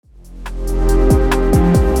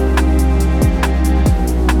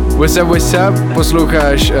What's up?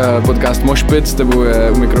 Posloucháš podcast Moshpit, s tebou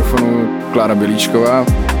je u mikrofonu Klára Bělíčková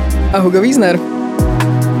a Hugo Wiesner.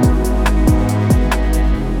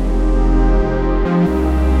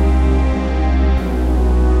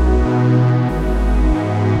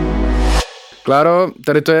 Kláro,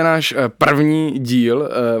 tady to je náš první díl,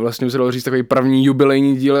 vlastně už se dalo říct takový první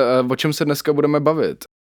jubilejní díl, o čem se dneska budeme bavit?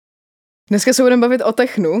 Dneska se budeme bavit o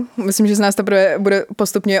technu. Myslím, že z nás to bude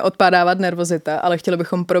postupně odpadávat nervozita, ale chtěli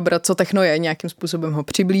bychom probrat, co techno je, nějakým způsobem ho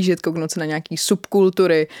přiblížit, kouknout se na nějaký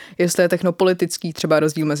subkultury, jestli je techno politický, třeba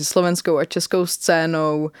rozdíl mezi slovenskou a českou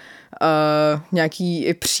scénou, nějaký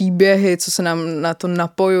i příběhy, co se nám na to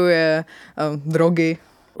napojuje, drogy.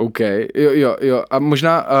 OK, jo. A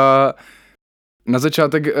možná na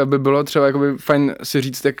začátek by bylo třeba jakoby fajn si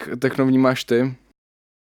říct, jak techno vnímáš ty.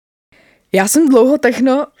 Já jsem dlouho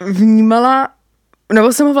techno vnímala,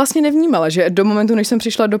 nebo jsem ho vlastně nevnímala, že do momentu, než jsem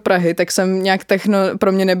přišla do Prahy, tak jsem nějak techno,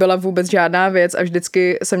 pro mě nebyla vůbec žádná věc a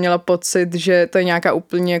vždycky jsem měla pocit, že to je nějaká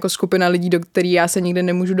úplně jako skupina lidí, do který já se nikdy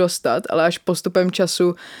nemůžu dostat, ale až postupem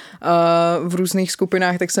času v různých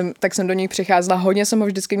skupinách, tak jsem do něj přicházela. Hodně jsem ho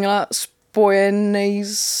vždycky měla spojený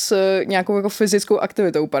s nějakou jako fyzickou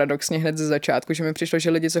aktivitou, paradoxně hned ze začátku, že mi přišlo, že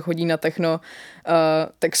lidi, co chodí na techno,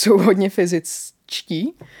 tak jsou hodně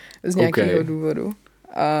fyzičtí z nějakého důvodu.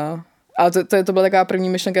 Ale to byla taková první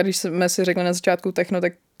myšlenka, když jsme si řekli na začátku techno,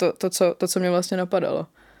 tak to co mě vlastně napadalo.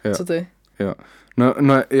 Jo. Co ty? Jo.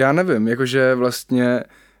 No já nevím, jakože vlastně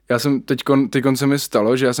já jsem teďkon se mi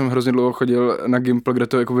stalo, že já jsem hrozně dlouho chodil na Gimpl, kde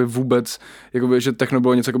to jakoby vůbec, jakoby, že techno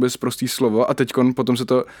bylo něco jakoby sprostý slovo a teďkon potom se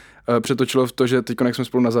to přetočilo v to, že teďkon, jak jsme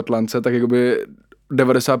spolu na Zatlance, tak jakoby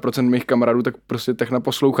 90% mých kamarádů tak prostě techno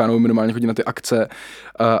poslouchá, nebo minimálně chodí na ty akce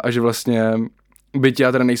a že vlastně byť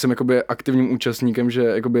já teda nejsem jakoby aktivním účastníkem, že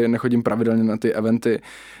jakoby nechodím pravidelně na ty eventy,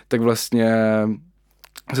 tak vlastně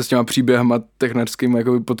se s těma příběhama technerskými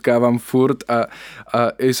jakoby potkávám furt a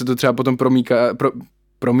i se to třeba potom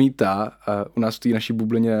promítá a u nás v té naší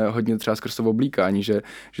bublině hodně třeba skrz to oblíkání, že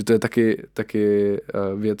to je taky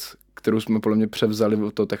věc, kterou jsme podle mě převzali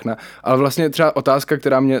od toho techna. Ale vlastně třeba otázka,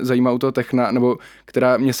 která mě zajímá u toho techna, nebo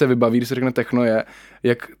která mě se vybaví, když se řekne techno, je,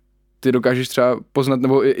 jak ty dokážeš třeba poznat,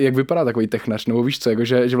 nebo jak vypadá takový technař, nebo víš co, jako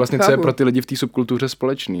že vlastně co je pro ty lidi v té subkultuře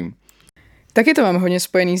společným. Taky to mám hodně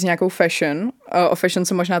spojený s nějakou fashion. O fashion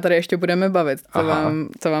se možná tady ještě budeme bavit,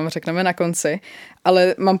 to vám řekneme na konci.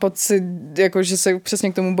 Ale mám pocit, jako, že se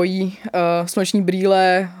přesně k tomu bojí sluneční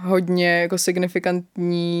brýle, hodně jako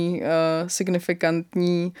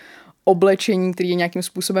signifikantní oblečení, který je nějakým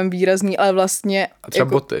způsobem výrazný, ale vlastně a třeba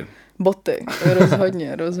jako, boty. Boty,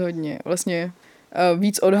 rozhodně. Vlastně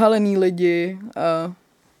víc odhalený lidi.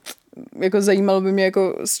 Jako zajímalo by mě,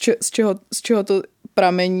 jako z čeho to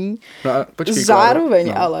pramení. No a počkej, zároveň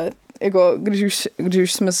Kláro, ale, jako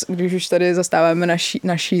když už tady zastáváme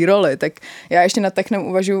naší roli, tak já ještě nad technem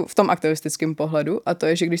uvažuji v tom aktivistickém pohledu a to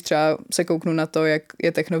je, že když třeba se kouknu na to, jak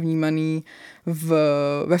je techno vnímaný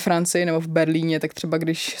ve Francii nebo v Berlíně, tak třeba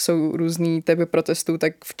když jsou různý typy protestů,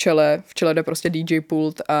 tak v čele jde prostě DJ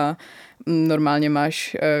pult a normálně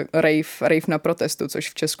máš rave na protestu, což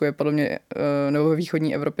v Česku je podle mě nebo ve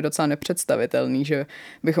východní Evropě docela nepředstavitelný, že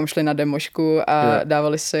bychom šli na demošku a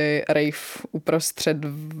dávali si rave uprostřed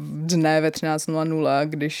dne ve 13:00,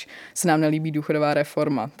 když se nám nelíbí důchodová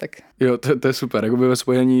reforma. Tak. Jo, to je super, jakoby ve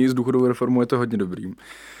spojení s důchodovou reformou je to hodně dobrý.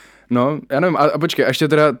 No, já nevím, a počkej, ještě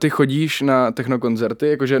teda ty chodíš na technokoncerty,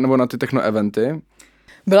 jakože, nebo na ty techno-eventy?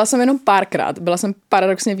 Byla jsem jenom párkrát. Byla jsem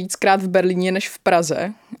paradoxně víckrát v Berlíně než v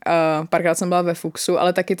Praze. Párkrát jsem byla ve Fuxu,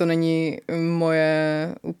 ale taky to není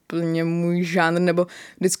úplně můj žánr, nebo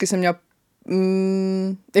vždycky jsem měla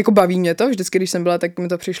jako baví mě to, vždycky, když jsem byla, tak mi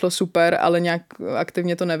to přišlo super, ale nějak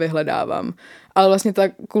aktivně to nevyhledávám. Ale vlastně ta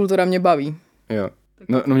kultura mě baví. Jo.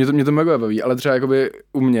 No mě to mega baví, ale třeba jakoby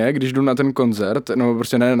u mě, když jdu na ten koncert, no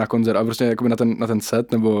prostě ne na koncert, ale prostě jakoby na ten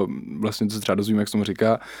set, nebo vlastně to se třeba dozvím, jak se tomu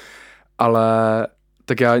říká, ale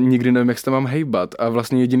tak já nikdy nevím, jak se tam mám hejbat a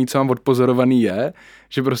vlastně jediný, co mám odpozorovaný je,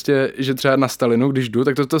 že prostě, že třeba na Stalinu, když jdu,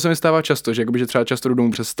 tak to se mi stává často, že jakoby, že třeba často jdu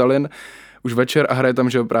domů přes Stalin, už večer a hraje tam,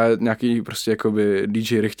 že právě nějaký prostě jakoby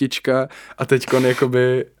DJ rychtička a teďkon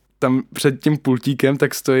jakoby tam před tím pultíkem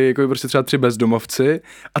tak stojí jako prostě třeba 3 bezdomovci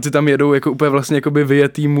a ty tam jedou jako úplně vlastně jakoby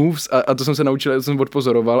vyjetý moves a to jsem se naučil, to jsem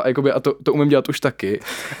odpozoroval a jakoby a to umím dělat už taky,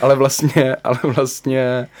 ale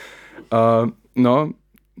vlastně no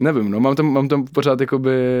nevím, no mám tam pořád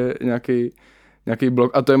jakoby nějaký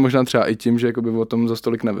blok a to je možná třeba i tím, že jakoby o tom za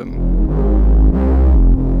stolik nevím.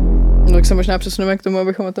 No tak se možná přesuneme k tomu,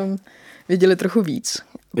 abychom o tom věděli trochu víc,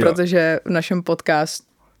 protože v našem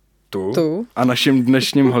podcastu tu. A naším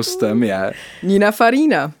dnešním hostem je... Nina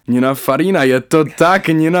Farrina. Nina Farrina, je to tak.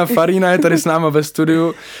 Nina Farrina je tady s náma ve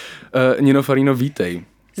studiu. Nino Farrino, vítej.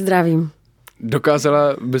 Zdravím.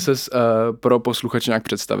 Dokázala by ses pro posluchače nějak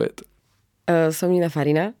představit? Som Nina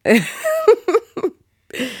Farrina.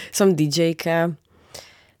 Som DJka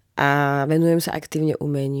a venujem sa aktívne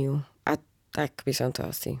umeniu. A tak by som to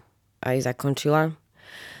asi aj zakončila.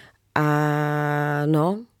 A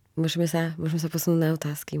no, môžeme sa posunúť na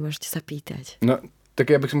otázky, môžete sa pýtať. No, tak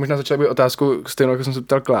já bych si možná začal otázku stejnou, jako jsem se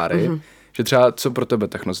ptal Kláry, že třeba co pro tebe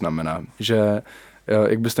techno znamená, že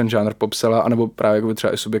jak bys ten žánr popsala, anebo právě jako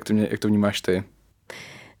třeba i subjektivně, jak to vnímáš ty?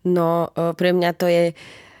 No, pre mňa to je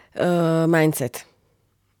mindset,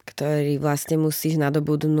 ktorý vlastne musíš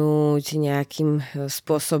nadobudnúť nejakým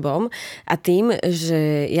spôsobom. A tým,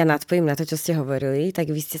 že ja nadpojím na to, čo ste hovorili,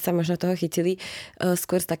 tak vy ste sa možno toho chytili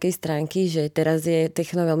skôr z takej stránky, že teraz je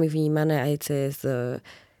techno veľmi vnímané aj cez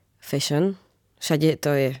fashion. Všade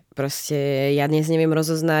to je proste, ja dnes neviem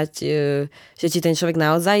rozoznať, že či ten človek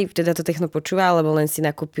naozaj teda to techno počúva, alebo len si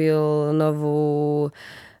nakúpil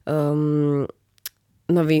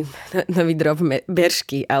nový drop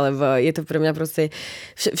beržky, alebo je to pre mňa proste,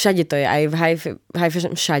 všade to je, aj v high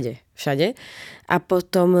fashion, všade. A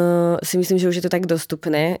potom si myslím, že už je to tak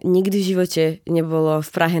dostupné. Nikdy v živote nebolo v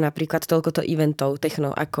Prahe napríklad toľkoto eventov techno,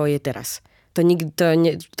 ako je teraz.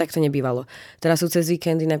 Tak to nebývalo. Teraz sú cez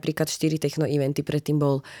víkendy napríklad 4 techno eventy, predtým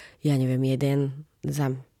bol, ja neviem, 1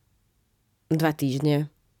 za 2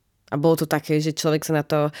 týždne. A bolo to také, že človek sa na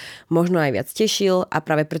to možno aj viac tešil a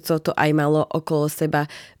práve preto to aj malo okolo seba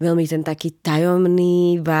veľmi ten taký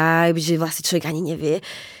tajomný vibe, že vlastne človek ani nevie,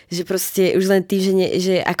 že proste už len tým,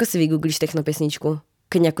 že ako si vygoogliš techno pesničku,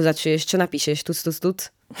 keď nejakú začuješ, čo napíšeš, tuc,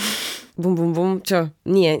 bum, bum, bum, čo?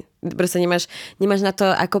 Nie, proste nemáš na to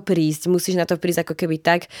ako prísť, musíš na to prísť ako keby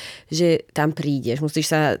tak, že tam prídeš, musíš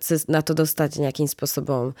sa na to dostať nejakým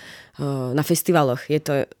spôsobom na festivaloch, je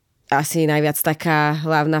to asi najviac taká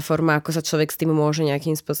hlavná forma, ako sa človek s tým môže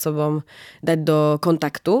nejakým spôsobom dať do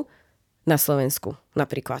kontaktu na Slovensku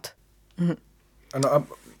napríklad. Ano a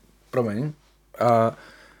promiň.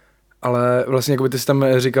 Ale vlastně jako by ty jsi tam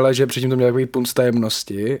říkala, že předtím to měl takový punc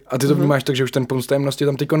tajemnosti a ty to vnímáš tak, že už ten punc tajemnosti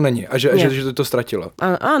tam teďko není a že to ztratilo.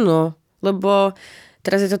 Áno, lebo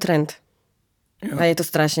teraz je to trend. Jo. A je to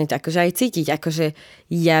strašne tak, že aj cítiť, akože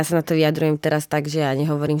ja sa na to vyjadrujem teraz tak, že ja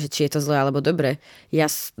nehovorím, že či je to zlé alebo dobre.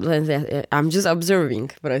 I'm just observing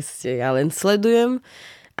proste. Ja len sledujem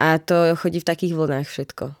a to chodí v takých vlnách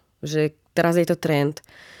všetko. Že teraz je to trend.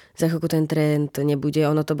 Za chvíľku ten trend nebude.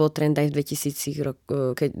 Ono to bol trend aj v 2000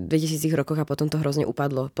 rokoch a potom to hrozne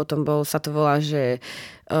upadlo. Potom sa to volá, že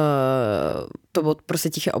to bolo proste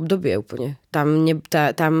tiché obdobie úplne. Tam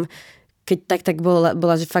keď tak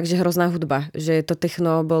bola že fakt, že hrozná hudba. Že to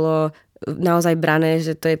techno bolo naozaj brané,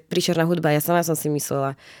 že to je príšerná hudba. Ja sama som si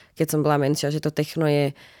myslela, keď som bola menšia, že to techno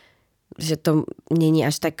je, že to není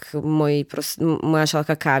až tak moja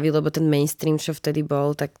šálka kávy, lebo ten mainstream, čo vtedy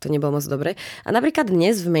bol, tak to nebolo moc dobre. A napríklad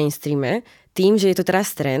dnes v mainstreame, tým, že je to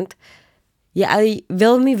teraz trend, je aj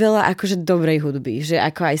veľmi veľa akože dobrej hudby, že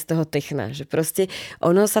ako aj z toho techna. Že proste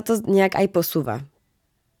ono sa to nejak aj posúva.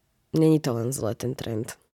 Není to len zle, ten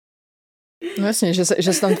trend. No jasně, že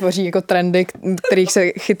se tam tvoří jako trendy, kterých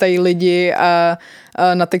se chytají lidi a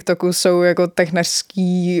na TikToku jsou jako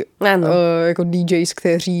technařský jako DJs,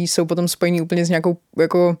 kteří jsou potom spojení úplně s nějakou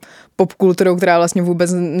jako popkulturou, která vlastně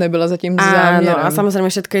vůbec nebyla zatím záměrem. Áno, a samozrejme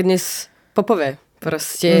všetko je dnes popové.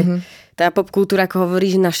 Proste tá popkultúra, ako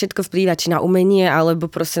hovoríš, na všetko vplýva, či na umenie, alebo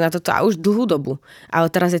proste na toto a už dlhú dobu. Ale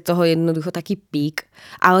teraz je toho jednoducho taký pík.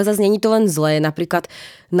 Ale zase není to len zlé. Napríklad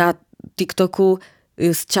na TikToku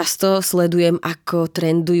často sledujem, ako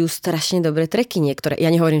trendujú strašne dobré tracky niektoré. Ja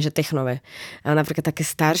nehovorím, že technové. Ale napríklad také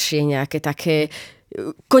staršie, nejaké také...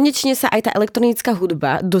 Konečne sa aj tá elektronická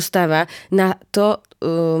hudba dostáva na to,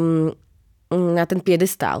 na ten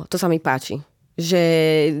piedestál. To sa mi páči. Že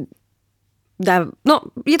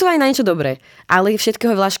je to aj na niečo dobré, ale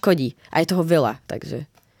všetkého veľa škodí. A je toho veľa, takže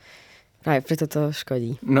aj preto to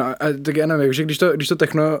škodí. No a tak já nevím, že když to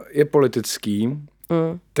techno je politický,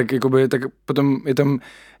 tak jakoby, tak potom je tam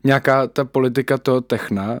nějaká ta politika toho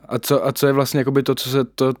techna a co je vlastně jakoby to, co se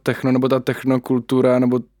to techno nebo ta technokultura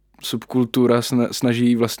nebo subkultura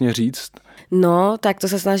snaží vlastně říct? No, tak to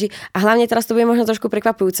sa snaží. A hlavne teraz to bude možno trošku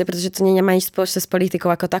prekvapujúce, pretože to nemá nič spoločné s politikou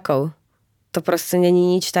ako takou. To proste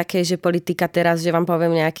není nič také, že politika teraz, že vám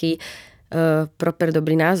poviem nejaký proper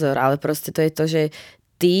dobrý názor, ale proste to je to, že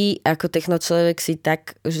ty ako technočlovek si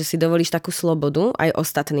tak, že si dovolíš takú slobodu, aj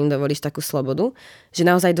ostatným dovolíš takú slobodu, že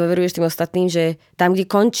naozaj dôveruješ tým ostatným, že tam, kde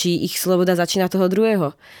končí ich sloboda, začína toho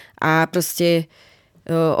druhého. A proste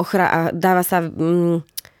a dáva sa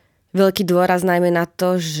veľký dôraz najmä na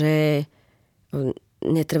to, že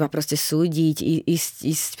netreba proste súdiť,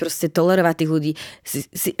 ísť proste tolerovať tých ľudí.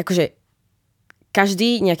 Akože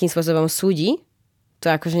každý nejakým spôsobom súdi, to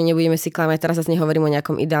akože nebudeme si klamať, teraz zase nehovorím o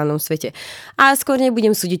nejakom ideálnom svete. A skôr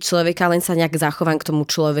nebudem súdiť človeka, len sa nejak zachovám k tomu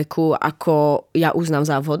človeku, ako ja uznám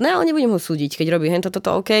za vhodné, ale nebudem ho súdiť. Keď robí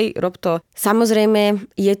toto, OK, rob to. Samozrejme,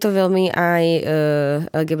 je to veľmi aj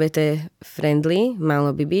LGBT friendly,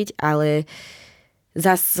 malo by byť, ale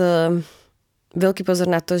zas veľký pozor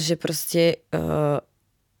na to, že proste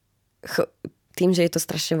tým, že je to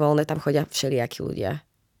strašne voľné, tam chodia všelijakí ľudia.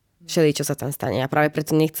 Čo sa tam stane. Ja práve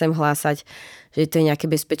preto nechcem hlásať, že to je nejaké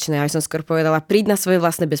bezpečné. Ja som skôr povedala, príď na svoje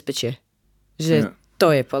vlastné bezpečie. Že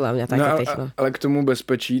to je podľa mňa také techno. Ale k tomu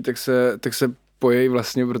bezpečí, tak se pojej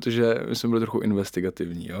vlastně, protože my jsme byli trochu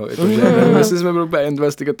investigativní. Jo? Jakože, nevím, jestli jsme byli úplně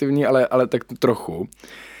investigativní, ale tak trochu.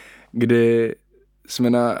 Kdy jsme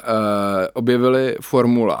objevili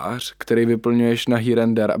formulář, který vyplňuješ na here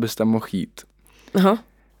and there, abys tam mohl jít. Aha.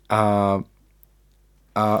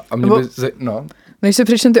 A mě by... No. Než se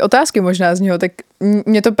přečtem ty otázky možná z něho, tak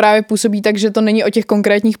mě to právě působí tak, že to není o těch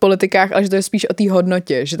konkrétních politikách, ale že to je spíš o té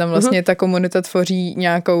hodnotě, že tam vlastně ta komunita tvoří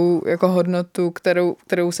nějakou jako hodnotu,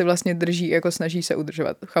 kterou si vlastně drží, jako snaží se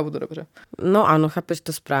udržovat. Chápu to dobře. No áno, chápeš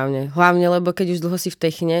to správne. Hlavne, lebo keď už dlho si v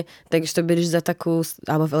techne, tak už to berieš za takú,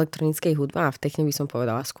 alebo v elektronickej hudbe, a v techne by som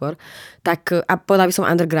povedala skôr, tak a povedala by som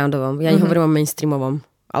undergroundovom. Ja nehovorím o mainstreamovom,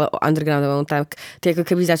 ale o undergroundovom, tak ty ako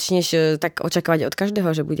keby začneš tak očakávať od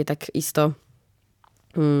každého, že bude tak isto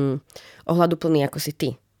ohľaduplný ako si ty.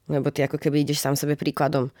 Lebo ty ako keby ideš sám sebe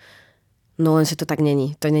príkladom. No lenže to tak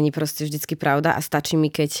není. To není proste vždycky pravda a stačí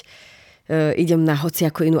mi, keď idem na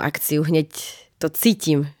hociakú inú akciu, hneď to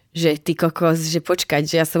cítim, že ty kokos, že počkať,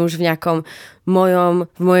 že ja som už v nejakom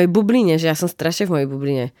v mojej bubline, že ja som strašne v mojej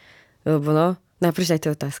bubline. Lebo no, napríklad aj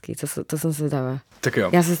tie otázky, to som zvedavá. Tak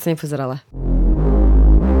jo. Ja som sa nepozerala.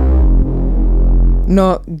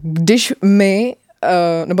 No, když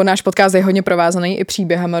nebo náš podcast je hodně provázaný i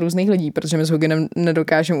příběhama různých lidí, protože my s Huginem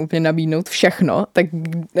nedokážeme úplně nabídnout všechno, tak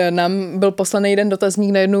nám byl poslaný jeden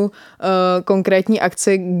dotazník na jednu konkrétní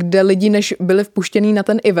akci, kde lidi, než byli vpuštěný na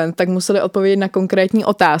ten event, tak museli odpovědět na konkrétní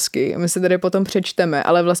otázky. My si tady potom přečteme,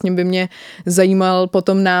 ale vlastně by mě zajímal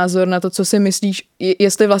potom názor na to, co si myslíš,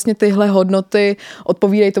 jestli vlastně tyhle hodnoty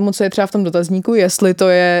odpovídají tomu, co je třeba v tom dotazníku, jestli to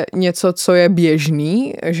je něco, co je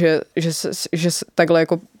běžný, že takhle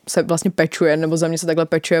jako se vlastně pečuje, nebo za mě se takhle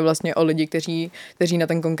pečuje vlastně o lidi, kteří na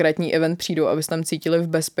ten konkrétní event přijdou, aby se tam cítili v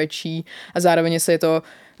bezpečí a zároveň jestli je to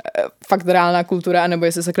fakt reálná kultura, nebo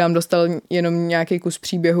jestli se k nám dostal jenom nějaký kus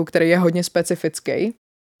příběhu, který je hodně specifický.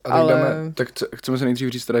 Tak chceme se nejdřív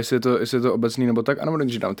říct, jestli je to obecný nebo tak, anebo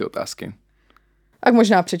nejdřív dám ty otázky. Tak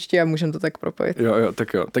možná přečti a můžeme to tak propojit. Jo.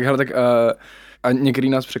 Tak hele, a některý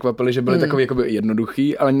nás překvapili, že byli takový jakoby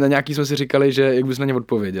jednoduchý, ale na nějaký jsme si říkali, že jak bys na ně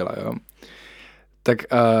odpověděla, jo. Tak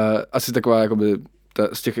asi taková, jakoby,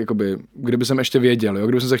 z těch, jakoby, kdyby jsem ještě věděl, jo,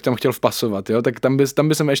 kdyby jsem se tam chtěl vpasovat, jo, tak tam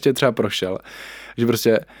by jsem ještě třeba prošel. Že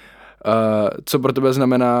prostě, co pro tebe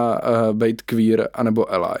znamená být queer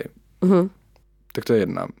anebo ally. Tak to je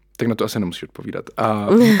jedna. Tak na to asi nemusíš odpovídat. A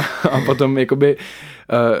potom, jakoby,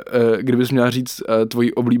 kdybys měla říct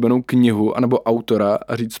tvoji oblíbenou knihu anebo autora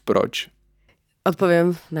a říct proč.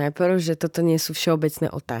 Odpoviem najprv, že toto nie sú všeobecné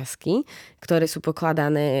otázky, ktoré sú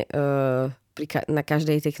pokladané na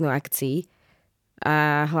každej techno akcii.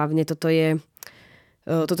 A hlavne toto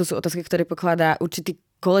sú otázky, ktoré pokladá určitý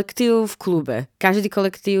kolektív v klube. Každý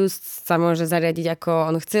kolektív sa môže zariadiť ako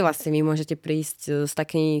on chce. Vlastne vy môžete prísť s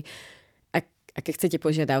takými, aké chcete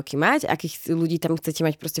požiadavky mať, akých ľudí tam chcete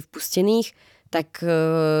mať proste vpustených, tak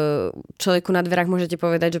človeku na dverách môžete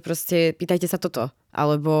povedať, že proste pýtajte sa toto.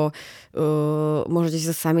 Alebo môžete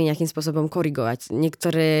sa sami nejakým spôsobom korigovať.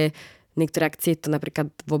 Niektoré akcie to napríklad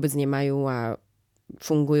vôbec nemajú a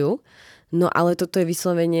fungujú. No ale toto je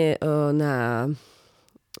vyslovene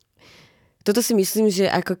toto si myslím, že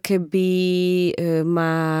ako keby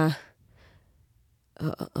má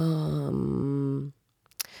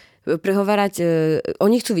prehovárať,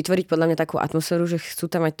 oni chcú vytvoriť podľa mňa takú atmosféru, že chcú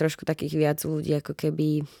tam mať trošku takých viac ľudí, ako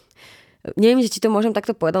keby neviem, že či to môžem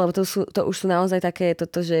takto povedať, lebo to už sú naozaj také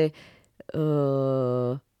toto, že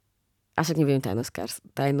až tak neviem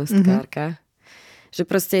tajnostkárka. Že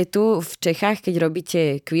proste tu v Čechách, keď robíte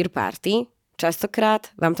queer party,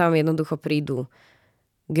 častokrát vám tam jednoducho prídu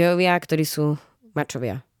geovia, ktorí sú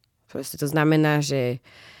mačovia. Proste to znamená, že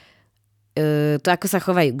to, ako sa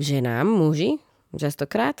chovajú k ženám muži,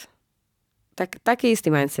 častokrát, tak taký istý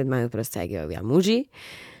mindset majú proste aj geovia muži.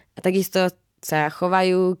 A takisto sa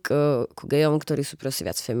chovajú ku gejom, ktorí sú proste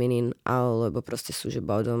viac feminín, alebo proste sú, že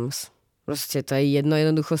bottoms. Proste to je jedno,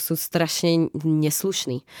 jednoducho sú strašne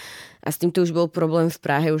neslušní. A s týmto už bol problém v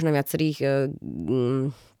Prahe, už na viacerých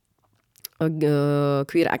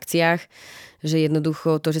queer akciách, že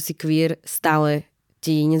jednoducho to, že si queer, stále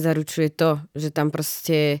ti nezaručuje to, že tam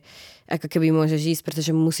proste ako keby môžeš ísť,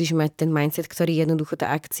 pretože musíš mať ten mindset, ktorý jednoducho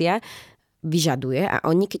tá akcia vyžaduje a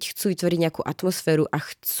oni keď chcú vytvoriť nejakú atmosféru a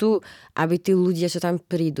chcú, aby tí ľudia, čo tam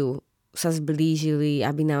prídu, sa zblížili,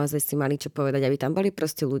 aby naozaj si mali čo povedať, aby tam boli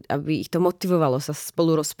proste ľudia, aby ich to motivovalo sa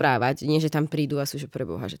spolu rozprávať, nie že tam prídu a sú, že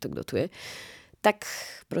preboha, že to kto tu je. Tak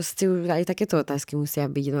proste už aj takéto otázky musia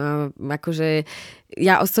byť. No a akože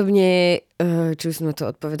ja osobne, či už som na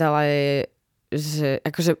to odpovedala, je, že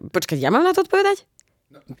akože, počkať, ja mám na to odpovedať?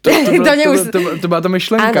 To byla ta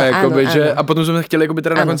myšlenka, ano, jakoby, ano, že, ano. A potom jsme chtěli jakoby,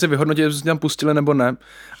 teda na konci vyhodnotit, jestli tam pustili nebo ne,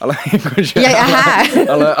 ale jakože,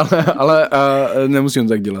 ale nemusím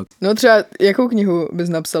tak dělat. No třeba, jakou knihu bys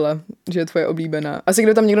napsala, že je tvoje oblíbená? Asi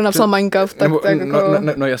kdo tam někdo napsal Minecraft, tak, tak jako...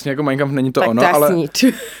 No jasně, jako Minecraft není to tak ono,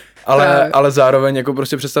 ale zároveň jako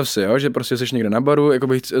prostě představ si, jo, že prostě jsi někde na baru, jako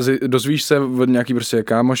dozvíš se od nějaký prostě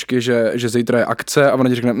kámošky, že zítra je akce a ona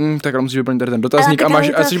ti řekne, tak ale musíš vyplnit tady ten dotazník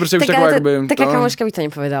a jsi prostě už taková jakoby... Taká kámoška by to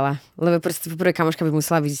nepovedala, lebo prostě poprvé kámoška by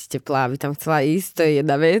musela byť teplá, aby tam chcela ísť, to je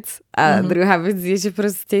jedna vec a druhá vec je, že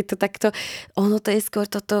prostě je to takto, ono to je skôr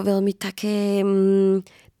toto veľmi také,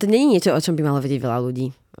 to není niečo, o čom by malo vedieť veľa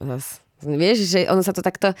ľudí. Vieš, že ono sa to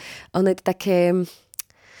takto, ono je to také...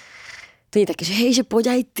 To je také, že hej, že poď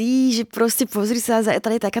aj ty, že prostě pozri sa,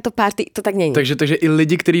 tady je takáto party, to tak není. Takže i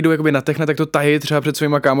lidi, kteří jdou jakoby na techno, tak to tají třeba před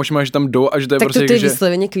svýma kámošima, že tam jdou a že to je tak prostě... Tak to je že...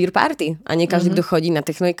 vyslovene queer party a nie každý, kdo chodí na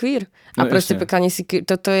techno je queer. A no, prostě pokiaľ si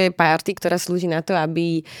toto je party, ktorá slúži na to,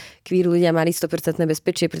 aby queer ľudia mali 100%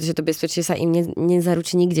 bezpečie, pretože to bezpečie sa im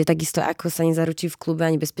nezaručí nikde, takisto ako sa nezaručí v klube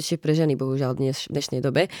ani bezpečie pre ženy, bohužiaľ v dnešnej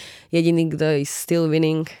dobe. Jediný, kdo is still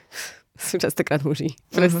winning, sú častokrát muži.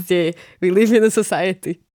 Prostě we live in a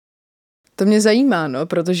society. To mě zajímá, no,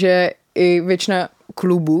 protože i většina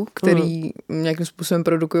klubů, který nějakým způsobem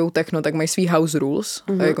produkují techno, tak mají svý house rules.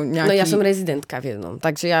 Jako nějaký... No ja som rezidentka v jednom,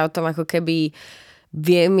 takže ja o tom ako keby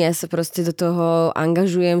viem, ja sa proste do toho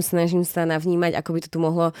angažujem, snažím sa navnímať, ako by to tu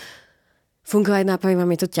mohlo fungovať, no a poviem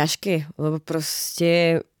vám, je to ťažké, lebo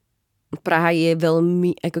proste Praha je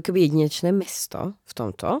veľmi ako keby jedinečné mesto v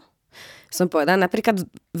tomto. Som povedala, napríklad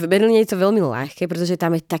v Berlíne je to veľmi ľahké, pretože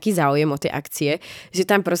tam je taký záujem o tie akcie, že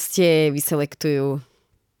tam proste vyselektujú,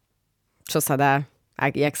 čo sa dá,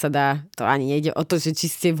 jak sa dá. To ani nejde o to, že či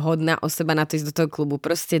ste vhodná osoba na to ísť do toho klubu.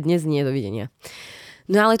 Proste dnes nie, dovidenia.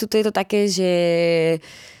 No ale tuto je to také, že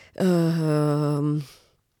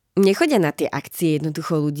nechodia na tie akcie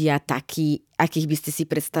jednoducho ľudia takí, akých by ste si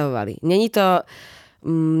predstavovali. Není to...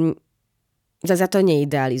 Zase to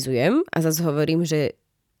neidealizujem a zase hovorím, že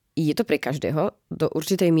je to pre každého, do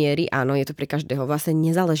určitej miery áno, je to pre každého. Vlastne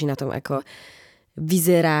nezáleží na tom, ako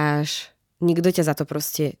vyzeráš, nikto ťa za to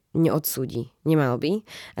proste neodsúdi. Nemal by.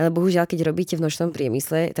 Ale bohužiaľ, keď robíte v nočnom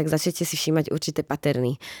priemysle, tak začnete si všímať určité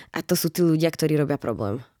paterny. A to sú tí ľudia, ktorí robia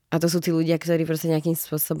problém. A to sú tí ľudia, ktorí proste nejakým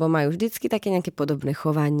spôsobom majú vždycky také nejaké podobné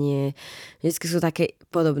chovanie, vždycky sú také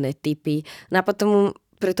podobné typy. No a potom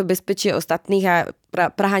pre to bezpečie ostatných a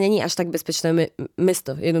Praha není až tak bezpečné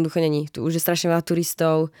mesto. Jednoducho není. Tu už je strašne veľa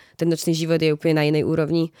turistov, ten nočný život je úplne na inej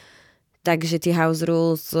úrovni. Takže tie house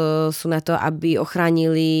rules sú na to, aby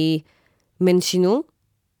ochránili menšinu,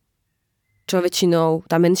 čo väčšinou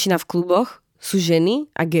tá menšina v kluboch sú ženy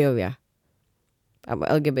a gejovia. Alebo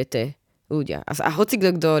LGBT ľudia. A hoci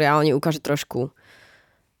kto reálne ukáže trošku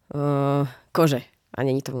kože. A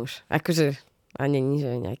není to muž. Akože, a není,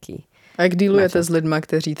 že nejaký... A jak dealujete s lidma,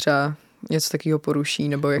 kteří třeba něco takového poruší,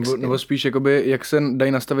 nebo jak... Nebo spíš, jakoby, jak se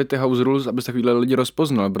dají nastavit ty house rules, aby se takovýhle lidi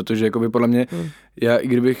rozpoznal, protože jakoby, podle mě, já i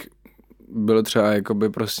kdybych byl třeba jakoby,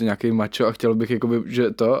 prostě nějaký macho a chtěl bych, jakoby,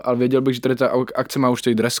 že to, ale věděl bych, že tady ta akce má už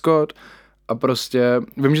tady dress code a prostě,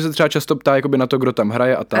 vím, že se třeba často ptá jakoby, na to, kdo tam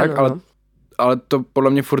hraje a tak, ale to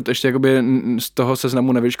podle mě furt ještě jakoby, z toho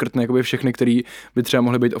seznamu nevyškrtne jakoby, všechny, který by třeba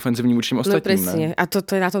mohli být ofenzivní vůči ostatním. No presne. A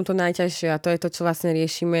to je na tomto najťažšie a to je to, čo vlastne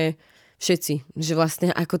riešime všetci, že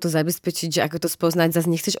vlastne ako to zabezpečiť, že ako to spoznať, zase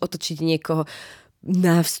nechceš otočiť niekoho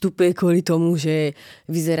na vstupe kvôli tomu, že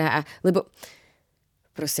vyzerá, lebo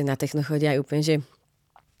proste na techno chodia aj úplne, že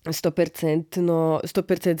 100%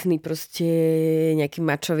 proste nejakí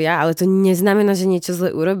mačovia, ale to neznamená, že niečo zle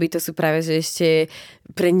urobí, to sú práve, že ešte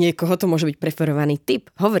pre niekoho to môže byť preferovaný typ.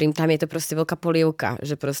 Hovorím, tam je to proste veľká polievka,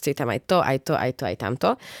 že proste tam aj to, aj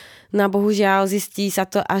tamto. No a bohužiaľ zistí sa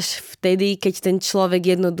to až vtedy, keď ten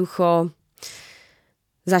človek jednoducho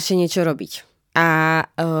začne niečo robiť. A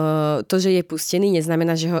to, že je pustený,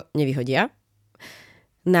 neznamená, že ho nevyhodia.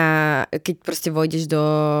 keď proste vojdeš do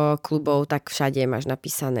klubov, tak všade máš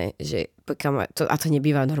napísané, že a to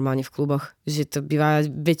nebýva normálne v kluboch, že to býva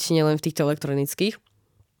väčšine len v týchto elektronických.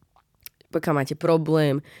 Pokiaľ máte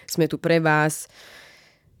problém, sme tu pre vás.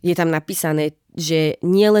 Je tam napísané, že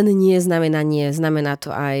nielen nie znamená nie, znamená to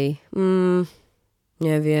aj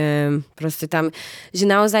neviem, proste tam, že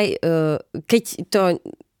naozaj, keď to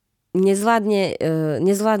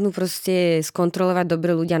nezvládnu proste skontrolovať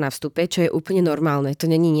dobre ľudia na vstupe, čo je úplne normálne. To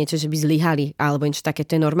není niečo, že by zlyhali alebo niečo také,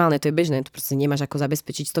 to je normálne, to je bežné, to proste nemáš ako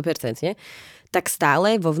zabezpečiť 100%, nie? Tak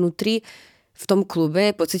stále vo vnútri v tom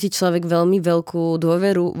klube pocíti človek veľmi veľkú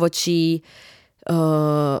dôveru voči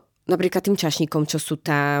napríklad tým čašníkom, čo sú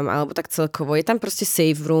tam, alebo tak celkovo. Je tam proste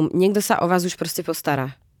safe room, niekto sa o vás už proste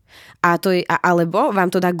postará. Alebo vám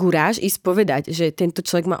to dá guráž ísť povedať, že tento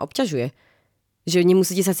človek ma obťažuje. Že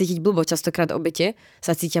nemusíte sa cítiť blbo. Častokrát obete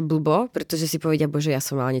sa cítia blbo, pretože si povedia, bože, ja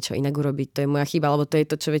som mala niečo inak urobiť, to je moja chyba, alebo to je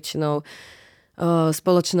to, čo väčšinou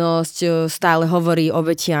spoločnosť stále hovorí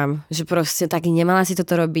obetiam, že proste tak nemala si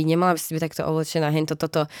toto robiť, nemala by si byť takto oblečená, hento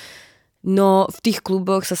toto. No v tých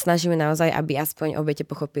kluboch sa snažíme naozaj, aby aspoň obete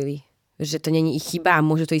pochopili, že to není ich chyba a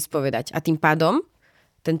môžu to ísť povedať. A tým pádom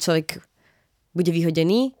ten človek bude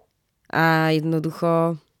vyhodený a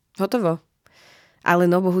jednoducho hotovo. Ale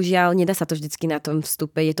no, bohužiaľ, nedá sa to vždycky na tom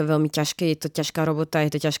vstupe. Je to veľmi ťažké, je to ťažká robota,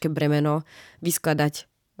 je to ťažké bremeno vyskladať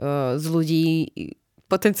z ľudí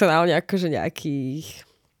potenciálne akože nejakých...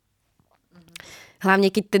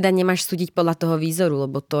 Hlavne, keď teda nemáš súdiť podľa toho výzoru,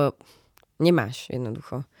 lebo to nemáš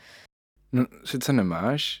jednoducho. No, sice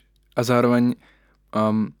nemáš a zároveň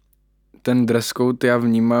ten dress code já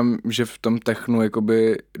vnímám, že v tom technu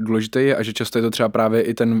jakoby důležitý je a že často je to třeba právě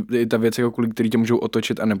i ta věc, jako kvůli který tě můžou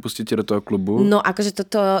otočit a nepustit tě do toho klubu. No akože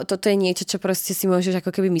toto je niečo, čo proste si môžeš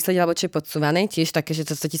ako keby myslieť, alebo čo je podsúvané, tiež také, že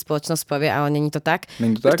to ti spoločnosť povie, ale není to tak.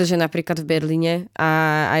 Není to tak? Pretože napríklad v Berlíne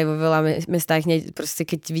a aj vo veľa mestách, proste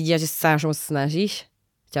keď vidia, že sa až moc snažíš,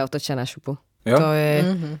 ťa otočia na šupu. Jo?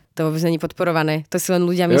 To vůbec není podporované. To si len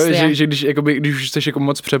ľudia myslia. Jo, že když už jsi jako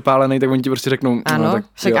moc přepálený, tak oni ti prostě řeknou... Áno, no, tak,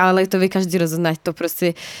 však ale to vie každý rozoznať. To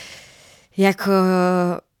proste, jako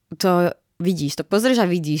to vidíš, to pozrieš a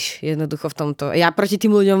vidíš jednoducho v tomto. Ja proti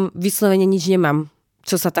tým ľuďom vyslovene nič nemám,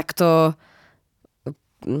 čo sa takto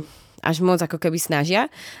až moc ako keby snažia,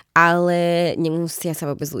 ale nemusia sa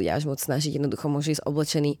vôbec ľudia až moc snažiť. Jednoducho môže ísť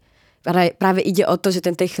oblečený. Práve ide o to, že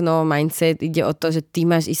ten techno mindset, ide o to, že ty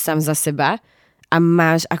máš ísť sám za seba a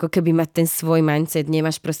máš ako keby mať ten svoj mindset,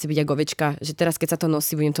 nemáš proste byť ako ovečka, že teraz keď sa to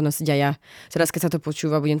nosí, budem to nosiť aj ja. Teraz keď sa to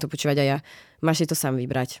počúva, budem to počúvať aj ja. Máš si to sám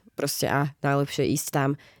vybrať. Proste a najlepšie ísť tam,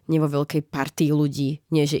 nie vo veľkej partii ľudí,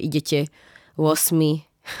 nie že idete 8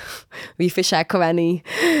 vyfešákovaní.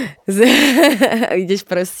 Ideš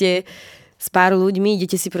proste s pár ľuďmi,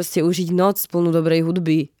 idete si proste užiť noc plnú dobrej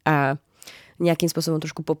hudby a nejakým spôsobom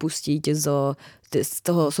trošku popustiť z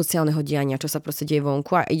toho sociálneho diania, čo sa proste deje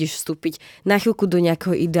vonku a ideš vstúpiť na chvíľku do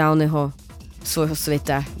nejakého ideálneho svojho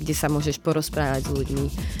sveta, kde sa môžeš porozprávať s ľuďmi,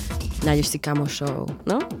 nájdeš si kamošov,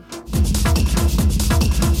 no?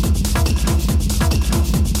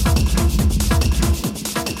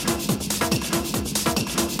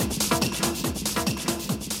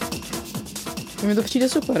 Mně to přijde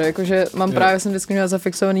super, jakože mám právě jsem vždycky měla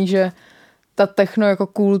zafixovaný, že ta techno jako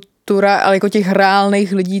kultura, ale jako těch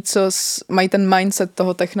reálných lidí, co mají ten mindset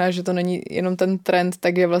toho techna, že to není jenom ten trend,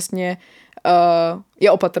 tak je vlastně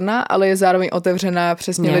je opatrná, ale je zároveň otevřená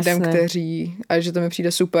přesně lidem, kteří, a že to mi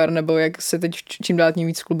přijde super, nebo jak se teď čím dál tím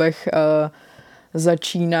víc v klubech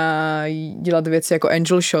začíná dělat věci jako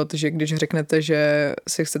angel shot, že když řeknete, že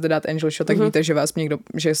si chcete dát angel shot, tak víte, že vás někdo,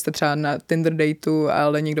 že jste třeba na Tinder dateu,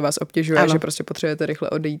 ale někdo vás obtěžuje, že prostě potřebujete rychle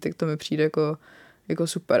odejít, tak to mi přijde jako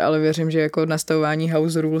super, ale věřím, že jako nastavování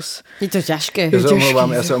house rules je to těžké.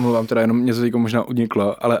 Já se omlouvám, teda jenom mě to jako možná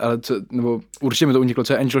uniklo, ale nebo určitě mi to uniklo,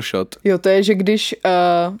 co je angel shot. Jo, to je, že když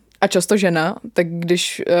a často žena, tak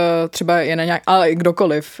když třeba je na nějak, ale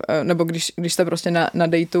kdokoliv, nebo když jste prostě na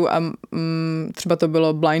dateu a třeba to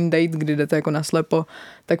bylo blind date, kdy jdete jako naslepo,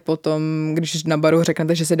 tak potom, když na baru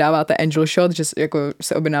řeknete, že si dáváte angel shot, že jako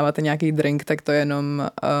se objednáváte nějaký drink, tak to je jenom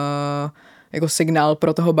jako signál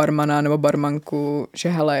pro toho barmana nebo barmanku, že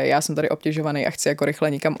hele, já jsem tady obtěžovaný a chci jako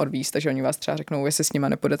rychle nikam odvízt, takže oni vás třeba řeknou, jestli s nima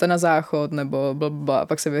nepůjdete na záchod nebo blablabla, a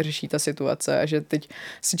pak se vyřeší ta situace a že teď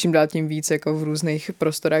si čím dál tím víc jako v různých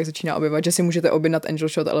prostorách začíná objevat, že si můžete objednat angel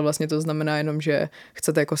shot, ale vlastně to znamená jenom, že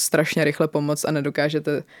chcete jako strašně rychle pomoct a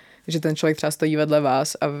nedokážete, že ten člověk třeba stojí vedle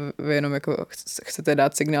vás a vy jenom jako chcete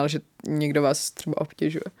dát signál, že někdo vás třeba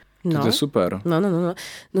obtěžuje. No. To je super.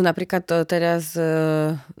 No napríklad teraz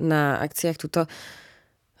na akciách tuto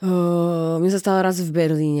mne sa stalo raz v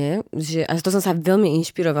Berlíne, že, a to som sa veľmi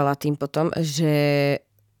inšpirovala tým potom, že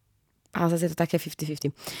Ale zase je to také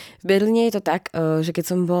 50-50. V Berlíne je to tak, že keď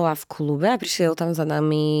som bola v klube a prišiel tam za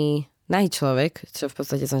nami nahý človek, čo v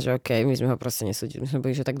podstate som, že okej, my sme ho proste nesúdili, my sme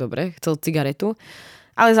boli, že tak dobre, chcel cigaretu,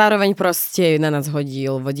 ale zároveň proste na nás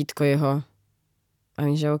hodil vodítko jeho. A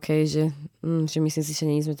my, že okej, že myslím si, že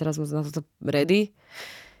nie sme teraz moc na toto ready.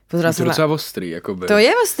 Pozrela to je docela ostrý, jakoby. To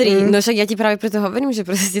je ostrý, no však ja ti práve preto hovorím, že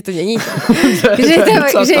proste to není.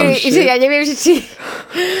 že ja neviem, že či...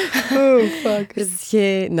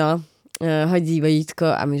 Proste, no, hodí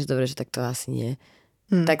vodítko a my, že dobre, že tak to asi nie.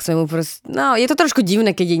 Tak sme mu proste... No, je to trošku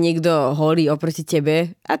divné, keď je niekto holý oproti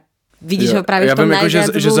tebe a vidíš ho právě v tom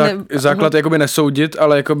najviac. Já vím, že základ je jakoby nesoudit,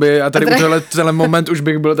 ale jakoby, a tady u tenhle moment už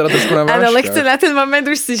bych byl teda trošku na váš. Áno, lehce na ten moment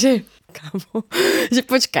už si, že kámo, že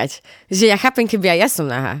počkať, že ja chápem, keby aj ja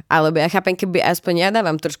som nahá, alebo ja chápem, keby aspoň ja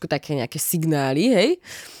dávam trošku také nejaké signály, hej?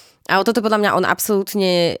 A o toto podľa mňa on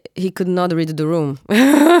absolútne, he could not read the room.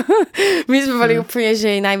 My sme boli úplne,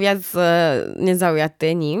 že najviac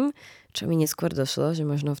nezaujaté ním, čo mi neskôr došlo, že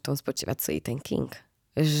možno v tom spočíva celý ten king.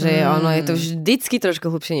 Že ono je to vždycky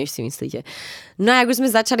trošku hlubšie, než si myslíte. No a ak už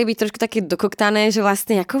sme začali byť trošku také dokoktané, že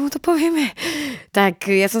vlastne, ako mu to povieme,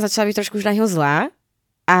 tak ja som začala byť trošku už na neho zlá.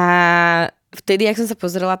 A vtedy, ak som sa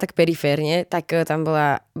pozrela tak periférne, tak tam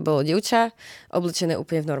bolo dievča oblečené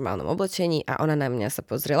úplne v normálnom oblečení a ona na mňa sa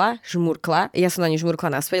pozrela, žmurkla. Ja som na ňu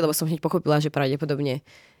žmurkla naspäť, lebo som hneď pochopila, že pravdepodobne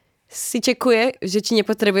si čekuje, že či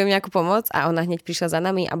nepotrebujem nejakú pomoc a ona hneď prišla za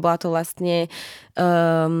nami a bola to vlastne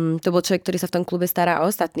to bol človek, ktorý sa v tom klube stará o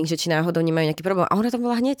ostatných, že či náhodou nemajú nejaký problém. A ona tam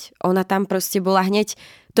bola hneď. Ona tam proste bola hneď.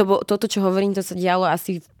 Toto, čo hovorím, to sa dialo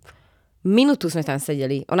asi minútu sme tam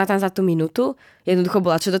sedeli. Ona tam za tú minútu jednoducho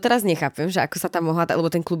bola, čo doteraz nechápem, že ako sa tam mohla, lebo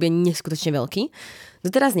ten klub je neskutočne veľký.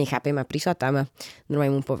 Doteraz nechápem a prišla tam a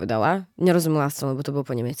normálne mu povedala. Nerozumela som, lebo to bolo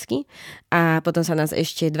po nemecky. A potom sa nás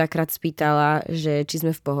ešte dvakrát spýtala, že či sme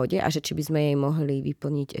v pohode a že či by sme jej mohli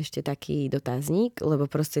vyplniť ešte taký dotazník, lebo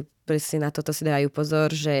proste na toto si dajú pozor,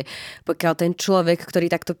 že pokiaľ ten človek, ktorý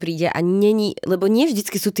takto príde a není, lebo nie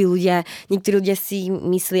vždycky sú tí ľudia, niektorí ľudia si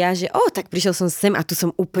myslia, že tak prišiel som sem a tu som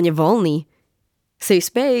úplne voľný. Safe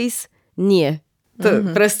space? Nie.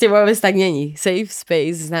 To proste vôbec tak není. Safe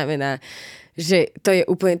space znamená, že to je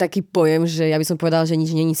úplne taký pojem, že ja by som povedala, že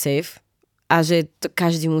nič není safe a že to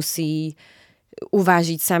každý musí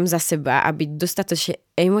uvážiť sám za seba a byť dostatočne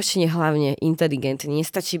emočne hlavne inteligentný.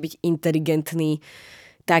 Nestačí byť inteligentný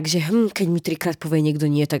takže keď mi 3-krát povie niekto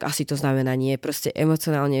nie, tak asi to znamená nie. Proste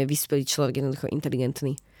emocionálne vyspelý človek, jednoducho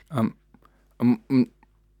inteligentný.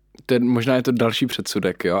 Možná je to další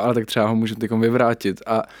předsudek, jo, ale tak třeba ho můžu tykom vyvrátit.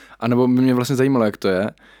 A nebo by mě vlastně zajímalo, jak to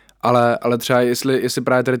je. Ale třeba jestli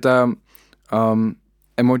právě tady ta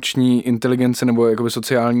emoční inteligence nebo jakoby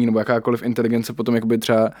sociální nebo jakákoliv inteligence potom jakoby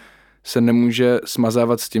třeba se nemůže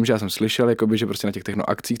smazávat s tím, že já jsem slyšel, jakoby, že prostě na těch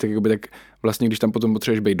technoakcích, tak jakoby tak vlastně, když tam potom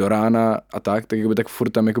potřebuješ být do rána a tak jakoby tak furt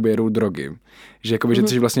tam jakoby jedou drogy. Že jakoby, že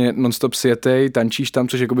jsi vlastně non-stop sjetej, tančíš tam,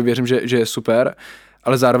 což jakoby věřím, že je super,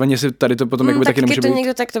 ale zároveň jestli tady to potom jakoby taky nemůže být. Tak keď to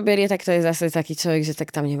niekto takto berie, tak to je zase taký človek, že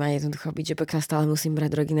tak tam nemá jednoducho byť, že pokiaľ stále musím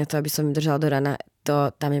brať drogy na to, aby som držal do rána, to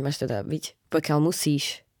tam nemáš teda byť. Pokiaľ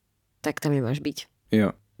musíš, tak tam nemáš byť.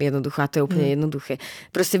 Jo. Jednoduché, a to je úplne jednoduché.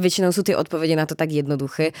 Proste väčšinou sú tie odpovede na to tak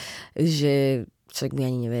jednoduché, že človek by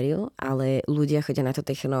ani neveril, ale ľudia chodia na to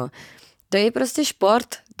techno. To je proste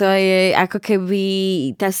šport, to je ako keby,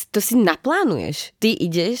 to si naplánuješ. Ty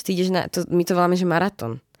ideš na, my to voláme, že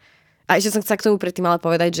maratón. A ešte som chcela k tomu predtým ale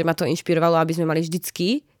povedať, že ma to inšpirovalo, aby sme mali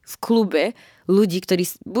vždycky v klube ľudí, ktorí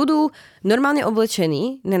budú normálne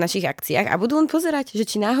oblečení na našich akciách a budú len pozerať, že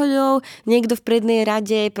či náhodou niekto v prednej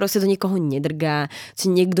rade proste do niekoho nedrgá,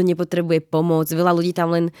 či niekto nepotrebuje pomoc. Veľa ľudí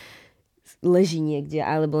tam len leží niekde,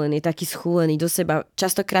 alebo len je taký schúlený do seba.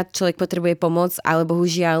 Častokrát človek potrebuje pomoc, ale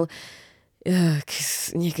bohužiaľ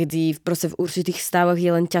niekedy proste v určitých stavoch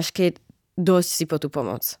je len ťažké dosť si po tú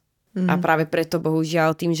pomoc. A práve preto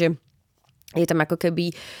bohužiaľ tým, že je tam ako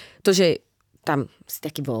keby to, že tam si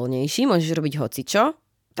taký voľnejší, môžeš robiť hocičo,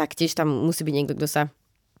 tak tiež tam musí byť niekto, kto sa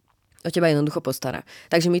o teba jednoducho postará.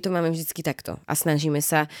 Takže my to máme vždycky takto a snažíme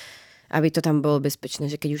sa, aby to tam bolo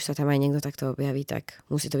bezpečné, že keď už sa tam aj niekto takto objaví, tak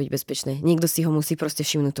musí to byť bezpečné. Niekto si ho musí proste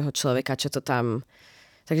všimnúť toho človeka, čo to tam...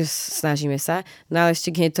 Takže snažíme sa. No ale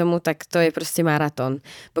ešte k tomu, tak to je proste maratón.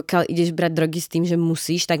 Pokiaľ ideš brať drogy s tým, že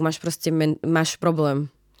musíš, tak máš proste máš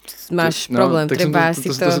problém. Máš problém, treba si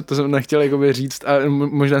to... To jsem nechtěl jakoby říct a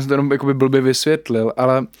možná jsem to jenom jakoby blbě vysvětlil,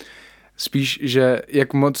 ale spíš, že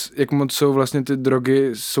jak moc jsou vlastně ty drogy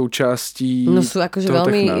součástí No sú akože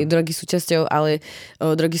veľmi techna. drogy súčasťou, ale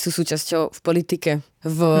drogy sú súčasťou v politike,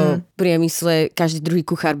 v priemysle, každý druhý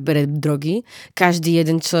kuchár bere drogy, každý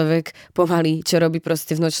jeden človek pomaly, čo robí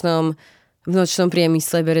proste v nočnom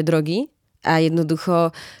priemysle, bere drogy A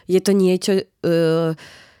jednoducho je to niečo,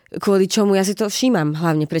 kvôli čomu ja si to všímam,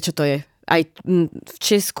 hlavne prečo to je. Aj v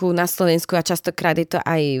Česku, na Slovensku a častokrát je to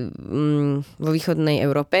aj vo východnej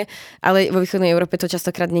Európe, ale vo východnej Európe to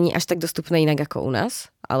častokrát není až tak dostupné inak ako u nás,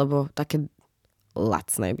 alebo také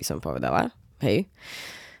lacné by som povedala, hej.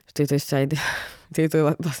 Je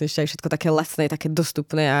to vlastne ešte aj všetko také lacné, také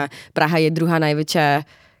dostupné a Praha je druhá najväčšia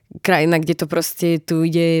krajina, kde to proste, tu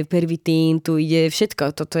ide pervitín, tu ide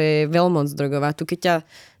všetko, toto je veľmoc drogová, tu keď ťa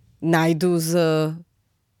nájdu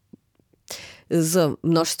s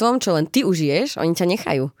množstvom, čo len ty užiješ, oni ťa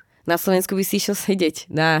nechajú. Na Slovensku by si išiel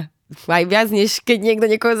sedieť aj viac, než keď niekto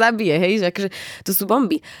niekoho zabije, hej, že akože to sú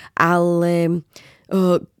bomby. Ale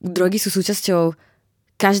drogy sú súčasťou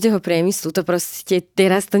každého priemyslu, to proste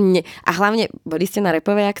teraz to A hlavne, boli ste na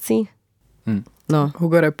rapovej akcii? No.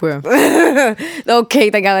 Hugo rapuje. No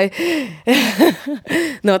okej, tak ale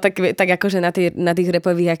no tak akože na tých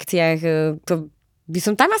rapových akciách to by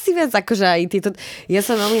som tam asi viac, akože aj tieto, ja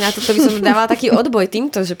som veľmi na to by som dávala taký odboj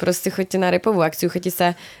týmto, že proste choďte na rapovú akciu, choďte sa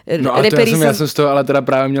no a já jsem z toho ale teda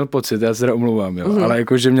právě měl pocit, já se teda omlouvám, jo, ale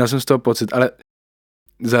jakože měl jsem z toho pocit, ale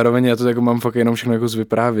zároveň já to jako mám fakt jenom všechno jako z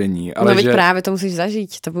vyprávění. Ale no veď práve to musíš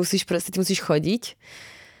zažiť, to musíš proste, ty musíš chodiť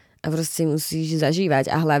a proste musíš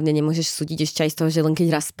zažívať a hlavne nemôžeš súdiť ešte aj z toho, že len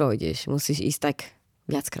keď raz pôjdeš, musíš ísť tak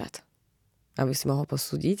viackrát, aby si mohol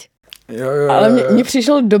posúdiť. Jo. Ale mně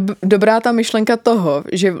přišla dobrá ta myšlenka toho,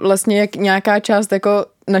 že vlastně jak nějaká část jako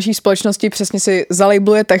naší společnosti přesně si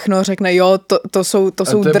zalejbluje techno, řekne jo, to jsou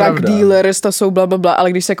drug pravda. Dealers, to jsou blablabla,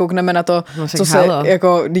 ale když se koukneme na to, no, co halo. se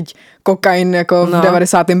jako kokain jako v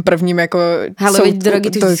 91. jako halo, veď drogy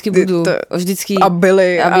tu vždycky budú. Vždycky a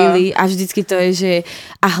byly. A vždycky to je, že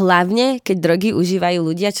a hlavne, keď drogy užívajú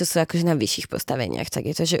ľudia, čo sú akože na vyšších postaveniach, tak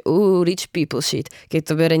je to, že rich people shit. Keď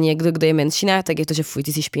to bere niekto, kto je menšina, tak je to, že fuj,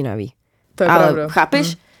 ty si špinavý. To je ale pravda.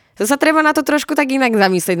 Chápeš? To sa treba na to trošku tak inak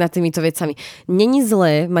zamyslieť nad týmito vecami. Není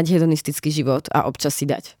zlé mať hedonistický život a občas si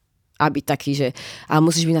dať. A byť taký, že a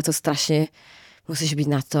musíš byť na to strašne,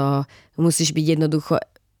 musíš byť jednoducho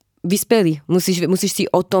vyspelý. Musíš si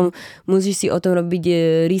o tom robiť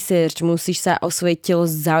research, musíš sa o svoje telo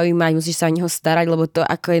zaujímať, musíš sa o neho starať, lebo to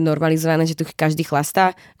ako je normalizované, že tu každý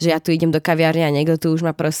chlastá, že ja tu idem do kaviárne a niekto tu už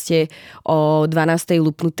má proste o 12.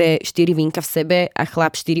 lupnuté 4 vínka v sebe a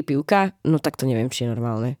chlap 4 pivka, no tak to neviem, či je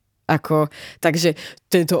normálne. Takže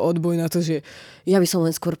tento odboj na to, že ja by som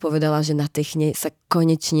len skôr povedala, že na Techne sa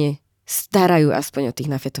konečne starajú aspoň o tých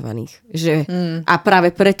nafetovaných. Že, a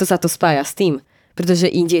práve preto sa to spája s tým. Pretože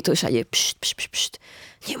inde je to všade pšt.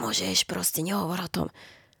 Nemôžeš, proste nehovor o tom.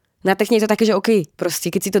 Na Techne je to také, že OK, proste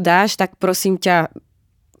keď si to dáš, tak prosím ťa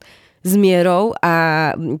s mierou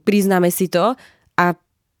a priznáme si to a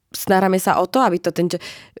staráme sa o to, aby to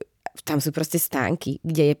tam sú proste stánky,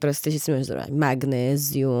 kde je proste, že si môžeš dať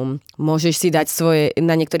magnézium, môžeš si dať svoje,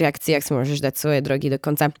 na niektorých akciách si môžeš dať svoje drogy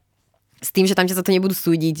dokonca. S tým, že tam ťa za to nebudú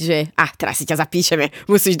súdiť, že teraz si ťa zapíšeme,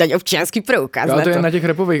 musíš dať občiansky preukaz. Ale to je na těch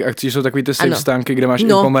rapových akcích, jsou takový ty safe stánky, kde máš i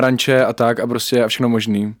pomeranče a tak a prostě a všechno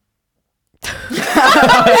možný.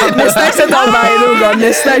 Nesnaž se to obhájit, Hugo,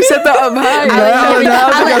 nesnaž se to obhájit. Ale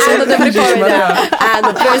áno, dobre povedal. Áno,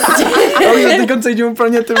 proste. A už teď cítím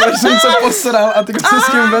úplně, ty máš něco posral a teď se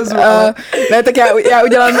s tím vezmu. Ne, tak já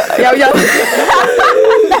udělám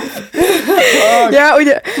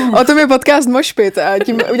o tom je podcast Moshpit a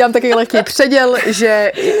tím udělám takový lehký předěl,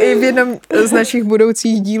 že i v jednom z našich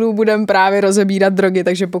budoucích dílů budeme právě rozebírat drogy,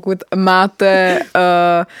 takže pokud máte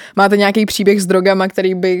nějaký příběh s drogama,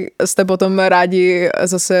 který byste potom rádi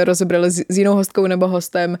zase rozebrali s jinou hostkou nebo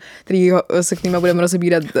hostem, se kterýma budeme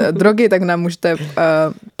rozebírat drogy, tak nám můžete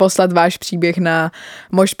poslat váš příběh na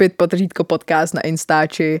Moshpit _podcast na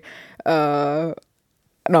Instači.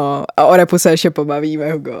 No a o rapu se ještě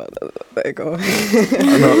pobavíme, Hugo.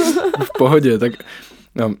 No, v pohodě, tak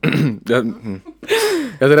no,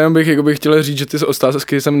 já teda bych chtěl říct, že ty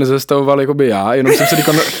otázky jsem nezastavoval jakoby já, jenom jsem se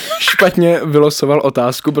špatně vylosoval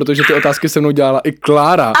otázku, protože ty otázky se mnou dělala i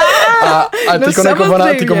Klára. A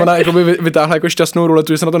ty ona jakoby vytáhla jako šťastnou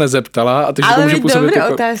ruletu, že se na to nezeptala. A takže ale to může působit dobré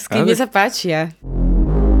jako otázky, mně se páčí.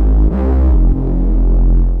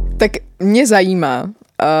 Tak mě zajímá,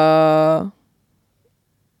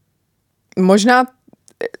 možná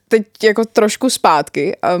teď jako trošku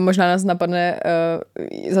zpátky a možná nás napadne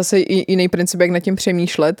zase jiný princip, jak nad tím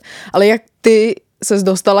přemýšlet, ale jak ty ses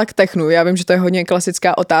dostala k technu? Já vím, že to je hodně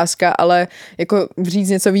klasická otázka, ale jako říct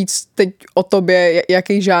něco víc teď o tobě,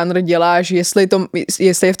 jaký žánr děláš, jestli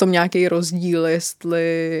je v tom nějaký rozdíl,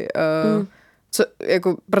 jestli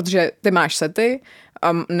protože ty máš sety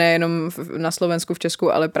a nejenom na Slovensku, v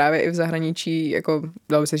Česku, ale právě i v zahraničí, jako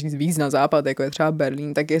dalo by se říct víc na západ, jako je třeba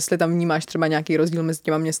Berlín, tak jestli tam vnímáš třeba nějaký rozdíl mezi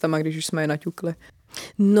těma městama, když už jsme je naťukli?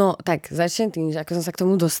 No, tak začnem tým, že ako som sa k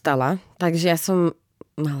tomu dostala, takže ja som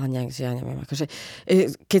mala nejak, že ja neviem, akože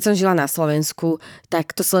keď som žila na Slovensku,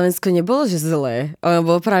 tak to Slovensko nebolo, že zlé. Ono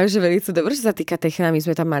bolo práve, že veľmi dobré, čo sa týka techna. My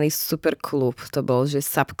sme tam mali super klub, to bol, že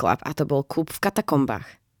subklub a to bol klub v katakombách.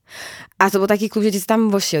 A to bol taký klub, že ty si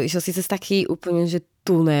tam vošiel, išiel si cez taký úplne, že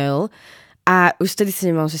tunel a už vtedy si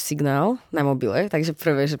nemal, že signál na mobile, takže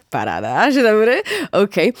prvé, že paráda, že dobre,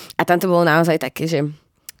 OK. A tam to bolo naozaj také,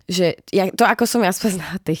 že to, ako som ja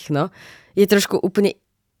spoznala techno, je trošku úplne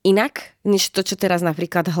inak, než to, čo teraz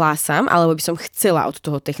napríklad hlásam, alebo by som chcela od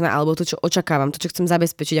toho techna, alebo to, čo očakávam, to, čo chcem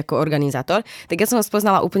zabezpečiť ako organizátor, tak ja som ho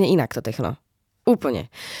spoznala úplne inak, to techno. Úplne.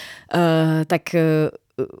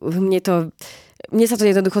 Mne sa to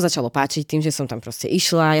jednoducho začalo páčiť tým, že som tam proste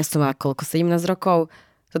išla, ja som mala koľko, 17 rokov,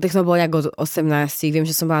 to techno bolo nejak od 18, viem,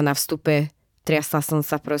 že som bola na vstupe, triasla som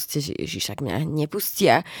sa proste, že ježiš, ak mňa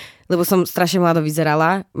nepustia, lebo som strašne mlado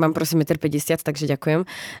vyzerala, mám prosím 1,50 m, takže ďakujem.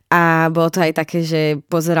 A bolo to aj také, že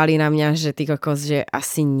pozerali na mňa, že ty kokos, že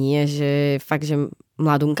asi nie, že fakt, že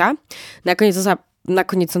mladunka.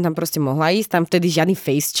 Nakoniec som tam proste mohla ísť, tam vtedy žiadny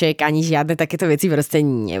face check, ani žiadne takéto veci proste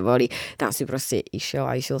neboli. Tam si proste išiel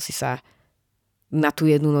si sa na tú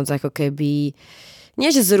jednu noc ako keby nie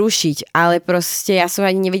že zrušiť, ale proste ja som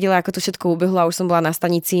ani nevedela, ako to všetko ubehlo a už som bola na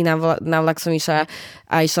stanici, na vlak som išla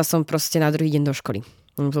a išla som proste na druhý deň do školy.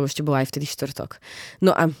 To ešte bolo aj vtedy štvrtok.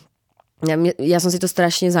 No a ja som si to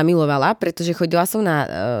strašne zamilovala, pretože chodila som na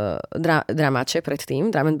dramače predtým,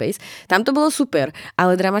 drum and bass. Tam to bolo super,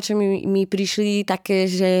 ale dramače mi prišli také,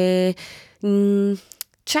 že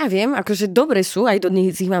čo ja viem, akože dobre sú, aj do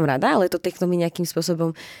nich ich mám rada, ale to techno mi nejakým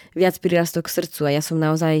spôsobom viac prirastlo k srdcu a ja som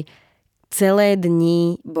naozaj celé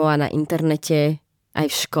dni bola na internete, aj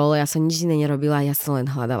v škole, ja som nič iné nerobila, ja som len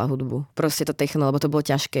hľadala hudbu. Proste to techno, lebo to bolo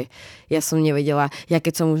ťažké. Ja som nevedela,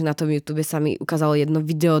 keď som už na tom YouTube sa mi ukázalo jedno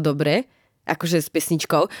video dobre, akože s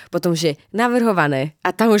pesničkou, potom, že navrhované.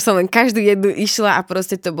 A tam už som len každú jednu išla a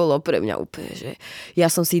proste to bolo pre mňa úplne, že ja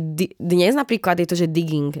som si, dnes napríklad je to, že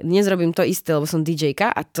digging. Dnes robím to isté, lebo som DJka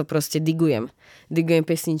a to proste digujem. Digujem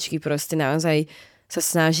pesničky, proste naozaj sa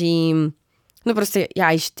snažím. No proste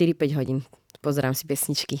ja aj 4-5 hodín pozerám si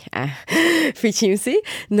pesničky a fičím si.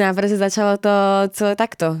 No a proste začalo to celé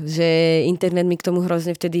takto, že internet mi k tomu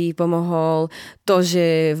hrozne vtedy pomohol. To,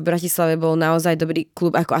 že v Bratislave bol naozaj dobrý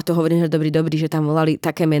klub, a to hovorím, že dobrý, že tam volali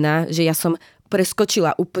také mená, že ja som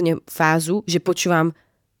preskočila úplne fázu, že počúvam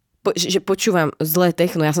zlé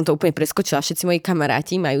techno. Ja som to úplne preskočila. Všetci moji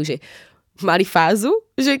kamaráti mali fázu,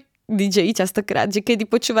 že DJ častokrát, že kedy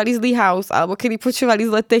počúvali zlý house, alebo kedy počúvali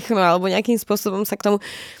zlé techno, alebo nejakým spôsobom sa k tomu...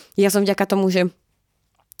 Ja som vďaka tomu, že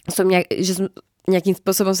som nejakým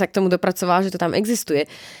spôsobom sa k tomu dopracovala, že to tam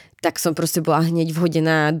existuje, tak som proste bola hneď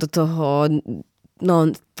vhodená do toho,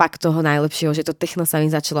 fakt toho najlepšieho, že to techno sa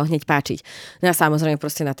mi začalo hneď páčiť. No a samozrejme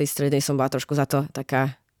proste na tej strednej som bola trošku za to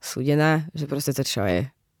taká súdená, že proste to čo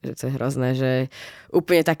je, že to je hrozné, že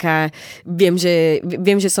úplne taká, viem,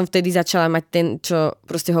 že som vtedy začala mať ten, čo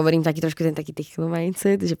proste hovorím, taký techno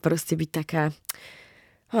mindset, že proste byť taká,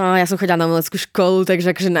 ja som chodila na umeleckú školu,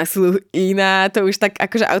 takže akože na silu iná, to už tak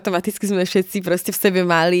akože automaticky sme všetci proste v sebe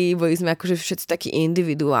mali, boli sme akože všetci takí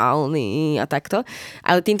individuálni a takto,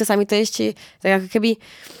 ale týmto sa mi to ešte tak ako keby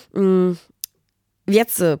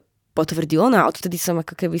viac potvrdilo, no a odvtedy som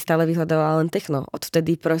ako keby stále vyhľadávala len techno,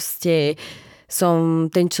 odvtedy proste som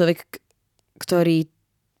ten človek, ktorý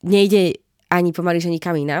nejde ani pomaly, že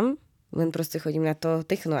nikam inám, len proste chodím na to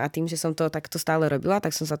techno a tým, že som to takto stále robila,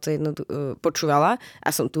 tak som sa to počúvala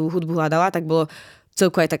a som tú hudbu hľadala, tak bolo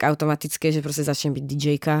celko aj tak automatické, že proste začnem byť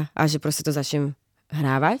DJka a že proste to začnem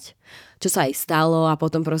hrávať, čo sa aj stalo a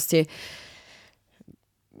potom proste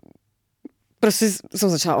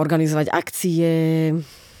som začala organizovať akcie.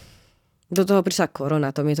 Do toho prišla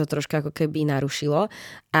korona, to mi to troška ako keby narušilo,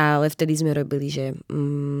 ale vtedy sme robili, že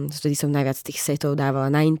vtedy som najviac tých setov dávala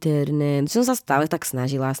na internet, som sa stále tak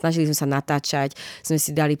snažili sme sa natáčať, sme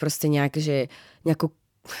si dali proste nejakú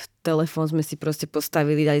telefón sme si proste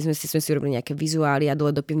postavili, sme si urobili nejaké vizuály a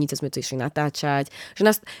dole do pivnice sme to išli natáčať, že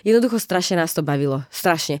jednoducho strašne nás to bavilo,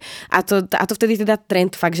 strašne. A to vtedy teda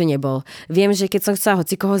trend fakt, že nebol. Viem, že keď som chcela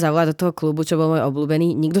hocikoho zavolať do toho klubu, čo bol môj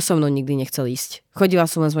obľúbený, nikto so mnou nikdy nechcel ísť. Chodila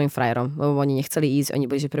som len s mojím frajerom, lebo oni nechceli ísť, oni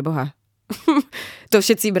boli, že pre Boha. To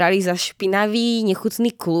všetci brali za špinavý,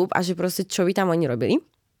 nechutný klub a že proste čo by tam oni robili.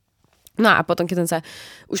 No a potom, keď som sa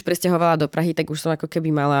už presťahovala do Prahy, tak už som ako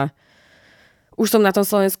keby mala už som na tom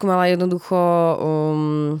Slovensku mala jednoducho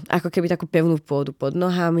ako keby takú pevnú pôdu pod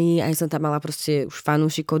nohami, aj som tam mala proste už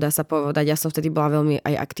fanúšikov, dá sa povedať. Ja som vtedy bola veľmi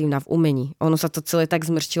aj aktívna v umení. Ono sa to celé tak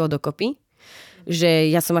zmrštilo dokopy, že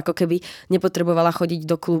ja som ako keby nepotrebovala chodiť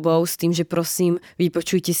do klubov s tým, že prosím,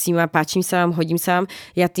 vypočujte si ma, páčim sa vám, hodím sa vám.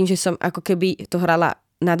 Ja tým, že som ako keby to hrala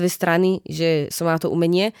na dve strany, že som mala to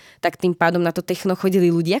umenie, tak tým pádom na to techno chodili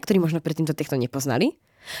ľudia, ktorí možno predtým to techno nepoznali.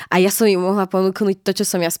 A ja som im mohla ponúknuť to, čo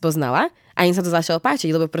som ja spoznala a im sa to začalo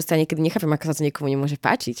páčiť, lebo proste ja niekedy nechápem, ako sa to niekomu nemôže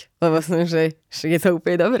páčiť. Lebo som, že je to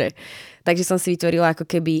úplne dobré. Takže som si vytvorila ako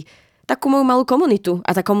keby takú moju malú komunitu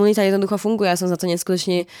a tá komunita jednoducho funguje a som za to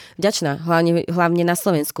neskutočne vďačná. Hlavne na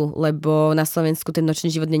Slovensku, lebo na Slovensku ten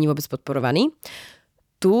nočný život není vôbec podporovaný.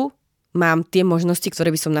 Tu mám tie možnosti,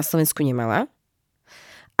 ktoré by som na Slovensku nemala.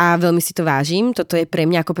 A veľmi si to vážim. Toto je pre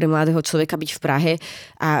mňa ako pre mladého človeka byť v Prahe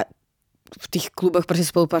a v tých kluboch proste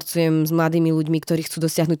spolupracujem s mladými ľuďmi, ktorí chcú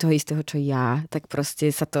dosiahnuť toho istého, čo ja, tak proste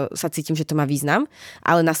sa cítim, že to má význam.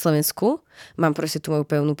 Ale na Slovensku mám proste tú moju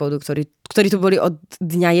pevnú pôdu, ktorí tu boli od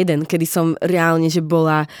dňa jeden, kedy som reálne, že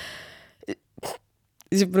bola,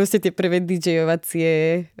 že proste tie prvé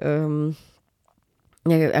DJ-ovacie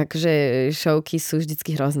akože showky sú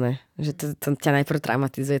vždycky hrozné. Že to ťa najprv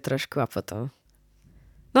traumatizuje trošku a potom...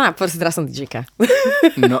 No a prostě teda jsem DJka.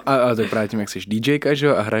 No a tak právě tím, jak jsi DJka, že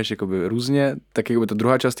jo, a hraješ jakoby různě, tak jakoby ta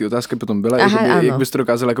druhá část té otázky potom byla, jakoby, jak bys to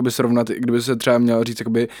dokázal jakoby srovnat, kdyby se třeba měl říct,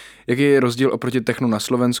 jakoby, jaký je rozdíl oproti technu na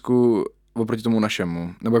Slovensku oproti tomu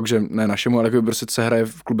našemu. Nebo jakože ne našemu, ale jakoby prostě se hraje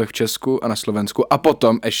v klubech v Česku a na Slovensku. A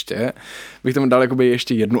potom ještě bych tam dal jakoby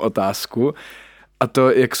ještě jednu otázku, a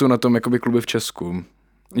to, jak jsou na tom jakoby kluby v Česku.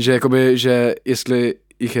 Že jakoby, že jestli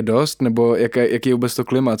jich je dost, nebo jaký je vůbec to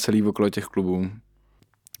klima celý okolo těch klubů.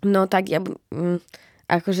 No tak ja,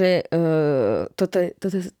 akože toto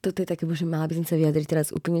je také, bože, mala by som sa vyjadriť teraz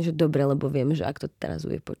úplne, že dobre, lebo viem, že ak to teraz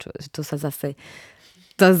bude počuť, že to zase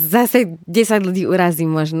 10 ľudí urazí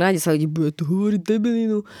možno, a 10 ľudí bude to hovoriť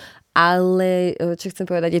debilinu, ale čo chcem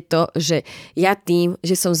povedať je to, že ja tým,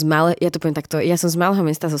 že som ja to poviem takto, ja som z malého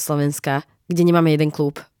mesta zo Slovenska, kde nemáme jeden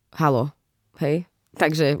klub, halo, hej,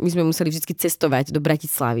 takže my sme museli vždy cestovať do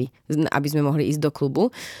Bratislavy, aby sme mohli ísť do klubu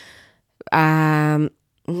a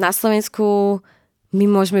na Slovensku my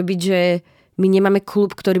môžeme byť, že my nemáme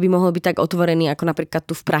klub, ktorý by mohol byť tak otvorený ako napríklad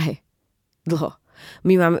tu v Prahe. Dlho.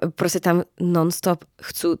 My máme, proste tam non-stop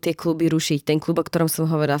chcú tie kluby rušiť. Ten klub, o ktorom som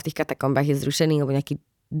hovorila v tých katakombách, je zrušený, lebo nejaký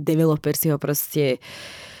developer si ho proste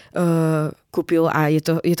kúpil a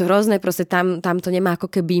je to hrozné. Proste tam to nemá ako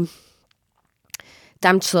keby...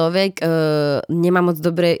 Tam človek nemá moc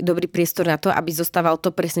dobrý priestor na to, aby zostával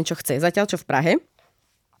to presne, čo chce. Zatiaľ, čo v Prahe,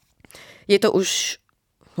 je to už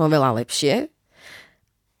oveľa lepšie,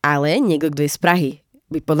 ale niekto, kto je z Prahy,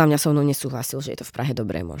 by podľa mňa so mnou nesúhlasil, že je to v Prahe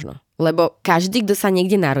dobré možno. Lebo každý, kto sa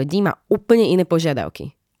niekde narodí, má úplne iné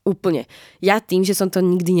požiadavky. Úplne. Ja tým, že som to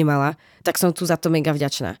nikdy nemala, tak som tu za to mega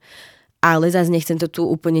vďačná. Ale zase nechcem to tu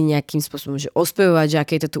úplne nejakým spôsobom, že ospevovať, že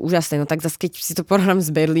aké je to tu úžasné. No tak zase, keď si to porovnám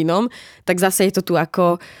s Berlínom, tak zase je to tu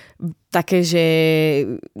ako také, že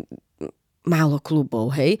málo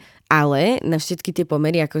klubov, hej. Ale na všetky tie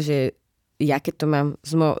pomery, akože ja keď to mám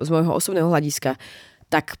z môjho osobného hľadiska,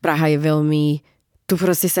 tak Praha je veľmi, tu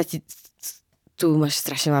proste tu máš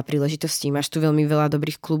strašne veľa príležitostí, máš tu veľmi veľa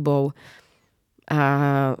dobrých klubov a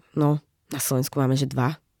no, na Slovensku máme, že 2,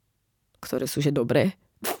 ktoré sú, že dobré.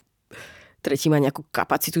 Tretí má nejakú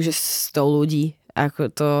kapacitu, že 100 ľudí, ako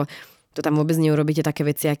to tam vôbec neurobíte také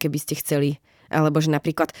veci, aké by ste chceli, alebo že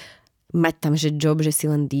napríklad mať tam, že job, že si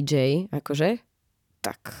len DJ, akože,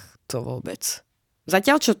 tak to vôbec.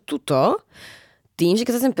 Zatiaľ čo tuto, tým, že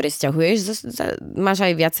keď sa sem presťahuješ, máš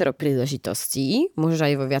aj viacero príležitostí, môžeš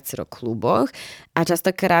aj vo viacero kluboch a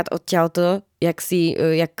častokrát odtiaľto,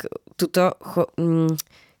 jak tuto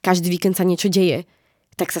každý víkend sa niečo deje,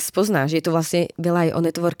 tak sa spozná, že je to vlastne veľa aj o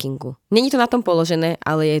networkingu. Není to na tom položené,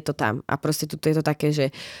 ale je to tam. A proste tuto je to také,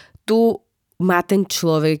 že tu má ten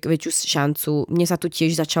človek väčšiu šancu. Mne sa tu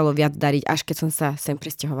tiež začalo viac dariť, až keď som sa sem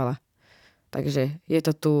presťahovala. Takže je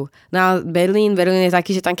to tu. No a Berlín je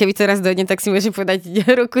taký, že tam keby teraz dojdem, tak si môžem podať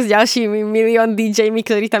ruku s ďalšími milión DJmi,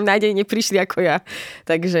 ktorí tam nádej neprišli ako ja.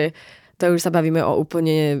 Takže to už sa bavíme o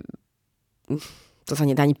úplne... To sa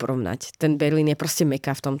nedá ani porovnať. Ten Berlín je proste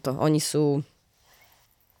meka v tomto. Oni sú...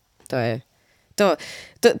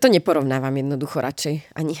 To neporovnávam jednoducho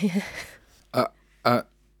radšej. Ani.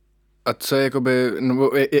 A co je jakoby,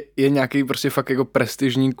 nebo je nějaký prostě fakt jako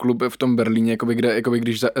prestižní klub v tom Berlíně, jakoby, kde jakoby,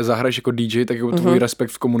 když zahraješ jako DJ, tak jako tvůj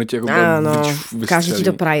respekt v komunitě jako každý ti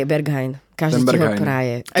to praje, Berghain. Každý ti ho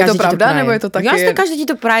praje. Je to pravda, nebo je to také? Jasne, každý ti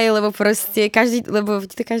to praje, lebo proste lebo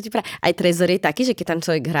ti to každý praje. Aj Trezor je taký, že keď tam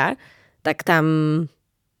človek hrá, tak tam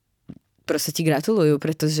proste ti gratulujú,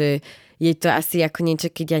 pretože je to asi ako niečo,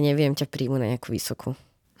 keď ja neviem, ťa príjmu na nejakú vysokú.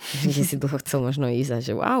 Že si dlho chcel možno ísť a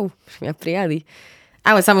že wow, už mňa prijali.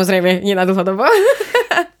 Ale samozrejme, nie na dlhodobo.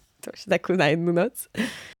 To už takú na jednu noc.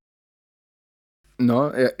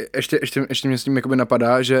 No, ještě mě s tím jakoby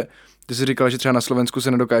napadá, že ty jsi říkala, že třeba na Slovensku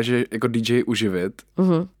se nedokáže jako DJ uživit.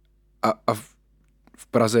 A v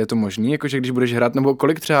Praze je to možný, jakože když budeš hrát, nebo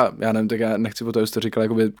kolik třeba, já nevím, tak já nechci po to, jestli to říkala,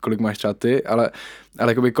 jakoby, kolik máš třeba ty, ale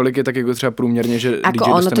jakoby, kolik je tak jako třeba průměrně, že ako DJ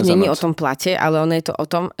dostane ono to za není noc. o tom plate, ale ono je to o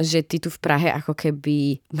tom, že ty tu v Prahe ako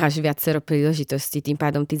keby máš viacero príležitostí, tým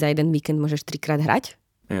pádom ty za jeden víkend môžeš 3-krát hrať.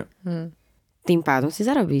 Jo. Tým pádom si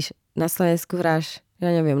zarobíš. Na Slovensku hráš, ja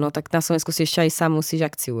neviem, no tak na Slovensku si ešte aj sám musíš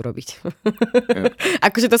akciu urobiť.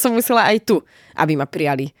 Akože to som musela aj tu, aby ma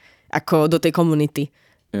prijali ako do tej komunity.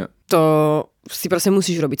 Jo. To si proste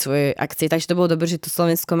musíš robiť svoje akcie, takže to bolo dobré, že to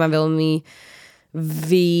Slovensko ma veľmi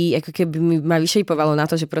ako keby ma vyšejpovalo na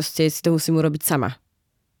to, že proste si to musím urobiť sama.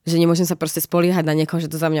 Že nemôžem sa proste spoliehať na niekoho, že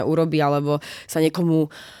to za mňa urobí, alebo sa niekomu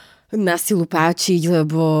na silu páčiť,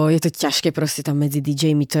 lebo je to ťažké proste tam medzi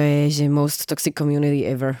DJmi, to je, že most toxic community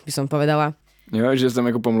ever, by som povedala. Jo, že tam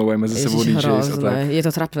jako pomlouvají mezi sebou DJs a tak. Je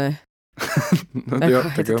to trapné. No, jo,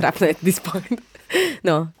 je to jo. trapné at this point.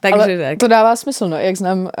 No, takže ale tak. to dává smysl, no. Jak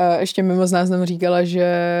znám, ještě mimo záznam říkala, že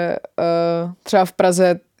třeba v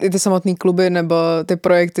Praze i ty samotný kluby nebo ty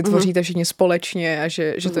projekty tvoříte všichni společně a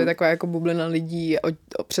že to je taková jako bublina lidí,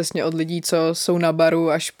 přesně od lidí, co jsou na baru,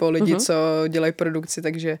 až po lidi, co dělají produkci,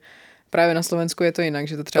 takže právě na Slovensku je to jinak,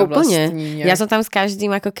 že to třeba vlastní. Ja som tam s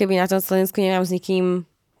každým, ako keby na tom Slovensku nemám s nikým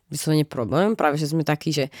vyslovene problém, práve že sme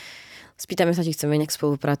takí, že spýtame sa, či chceme nejak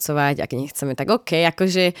spolupracovať, ak nechceme, tak OK,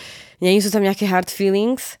 akože nie sú tam nejaké hard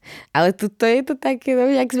feelings, ale tuto je to také,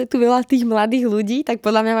 no, jak sme tu veľa tých mladých ľudí, tak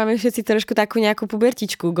podľa mňa máme všetci trošku takú nejakú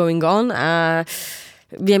pubertičku going on a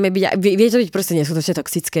vieme byť, vie to byť proste neskutočne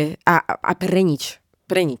toxické a pre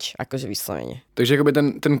nič, akože vyslovene. Takže jakoby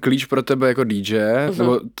ten klíč pro tebe jako DJ,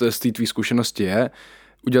 nebo z té tvý zkušenosti je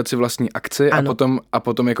udělat si vlastní akci a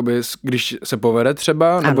potom jakoby, když se povede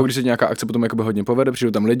třeba, nebo když se nějaká akce potom jakoby hodně povede,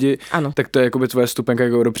 přijdou tam lidi, tak to je jakoby tvoje stupenka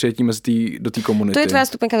jako do přijetí do té komunity. To je tvoja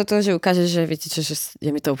stupenka do toho, že ukážeš, že viete čo, že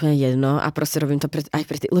je mi to úplne jedno a proste robím to aj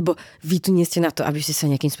pre tých, lebo vy tu nie ste na to, aby ste sa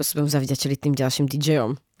nejakým spôsobom zavďačili tým ďalším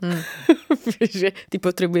DJom. Že ty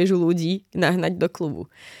potrebuješ ľudí nahnať do klubu.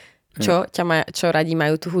 Čo radi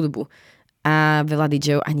majú tú hudbu. A veľa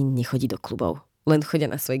DJov ani nechodí do klubov, len chodia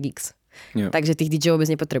na svoje gigs. Jo. Takže tých DJov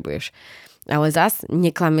vôbec nepotrebuješ. Ale zas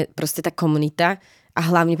neklame proste tá komunita a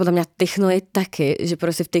hlavne podľa mňa techno je také, že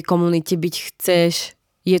proste v tej komunite byť chceš.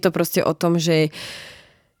 Je to proste o tom, že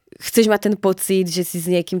chceš mať ten pocit, že si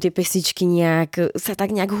s niekým tie pesničky sa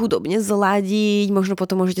tak nejak hudobne zladiť, možno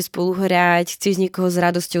potom môžete spolu hrať, chceš niekoho s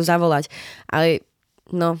radosťou zavolať. Ale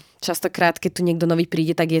no, častokrát, keď tu niekto nový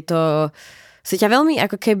príde, tak je to sa ťa veľmi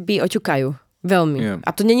ako keby oťukajú. Veľmi. Yeah.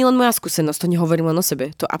 A to není len moja skúsenosť, to nehovorím len o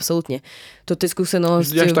sebe, to absolútne. Toto je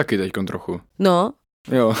skúsenosť... Děláš taky teďkon trochu. No.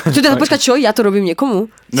 Jo. Počkať, čo? Ja to robím niekomu?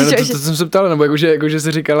 No, to jsem se ptala, nebo jakože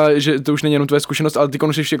jsi říkala, že to už není jenom tvoje zkušenost, ale ty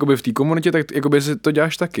konečně jakoby v té komunitě, tak jakoby si to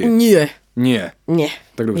děláš taky. Nie.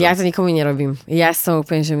 Tak dobře. Ja to nikomu nerobím. Ja som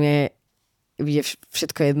úplne, že mne je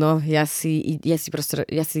všetko jedno. Ja si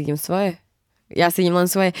idem svoje. Ja si idem len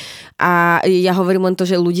svoje. A ja hovorím len to,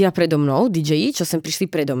 že ľudia predo mnou, DJ, čo sem prišli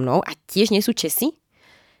predo mnou a tiež nie sú Česi,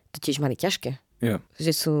 to tiež mali ťažké. Yeah.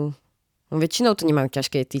 Že sú... No, väčšinou to nemajú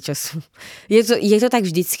ťažké, tí, čo sú... Je to tak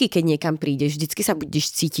vždycky, keď niekam prídeš, vždycky sa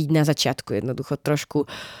budeš cítiť na začiatku jednoducho trošku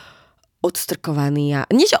odstrkovaný.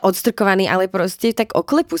 Nie, že odstrkovaný, ale proste tak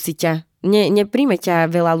oklepu si ťa. Nepríjme ťa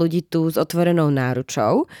veľa ľudí tu s otvorenou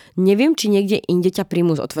náručou. Neviem, či niekde inde ťa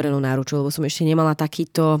príjmu s otvorenou náručou, lebo som ešte nemala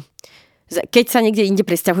takýto... Keď sa niekde inde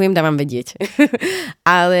presťahujem, dávam vedieť.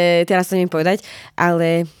 Ale teraz to neviem povedať,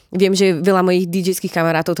 ale viem, že veľa mojich DJ-ských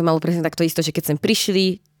kamarátov to malo presne takto isto, že keď sem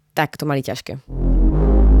prišli, tak to mali ťažké.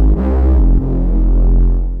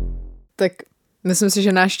 Tak myslím si,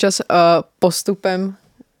 že náš čas postupem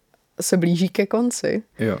se blíží ke konci.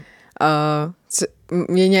 Jo.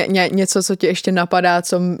 Je něco, co ti ještě napadá,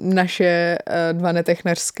 co naše dva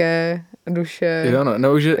netechnerské duše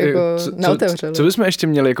co bychom ještě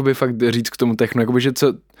měli jakoby fakt říct k tomu technu, jakoby, že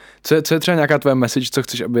co je třeba nějaká tvoje message, co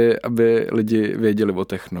chceš, aby lidi věděli o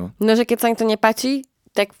techno? No, že keď sa im to nepáči,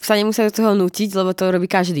 tak sa nemusia do toho nútiť, lebo to robí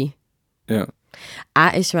každý. Jo.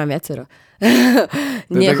 A ešte mám viacero.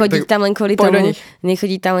 Nechodí tam len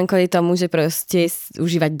kvôli tomu, že proste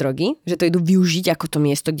užívať drogy, že to idú využiť ako to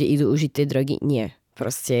miesto, kde idú užiť tie drogy. Nie.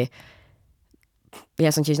 Proste ja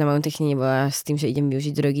som tiež na mojom techne nebola s tým, že idem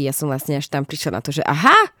využiť drogy. Ja som vlastne až tam prišla na to, že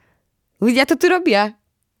aha, ľudia to tu robia.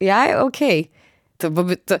 Ja, OK.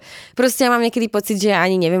 Proste ja mám niekedy pocit, že ja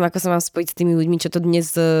ani neviem, ako sa mám spojiť s tými ľuďmi, čo to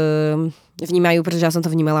dnes vnímajú, pretože ja som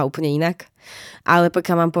to vnímala úplne inak. Ale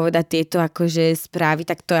pokiaľ mám povedať tieto akože správy,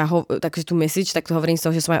 tak to takže tú message, tak to hovorím z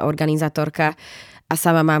toho, že som aj organizátorka a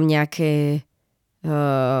sama mám nejaké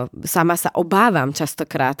sama sa obávam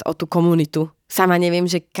častokrát o tú komunitu. Sama neviem,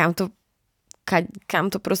 že kam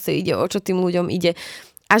to proste ide, o čo tým ľuďom ide.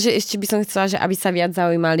 A že ešte by som chcela, že aby sa viac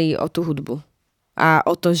zaujímali o tú hudbu. A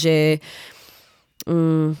o to, že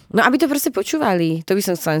no aby to proste počúvali. To by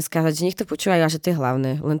som chcela len skázať, že nech to počúvajú a že to je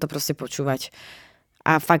hlavné. Len to proste počúvať.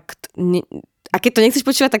 A fakt, a keď to nechceš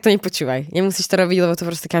počúvať, tak to nepočúvaj. Nemusíš to robiť, lebo to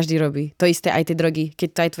proste každý robí. To isté aj tie drogy. Keď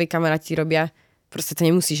to aj tvoji kamaráti robia, proste to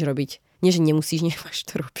nemusíš robiť. Nie, že nemusíš, nemáš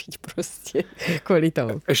to robiť prostě kvůli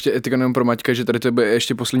tomu. Ještě etika jenom pro Maťka, že tady to je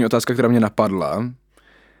ještě poslední otázka, která mě napadla.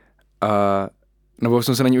 A nebo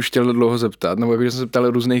jsem se na ní už chtěl dlouho zeptat, nebo jakože jsem se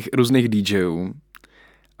ptal různých DJů.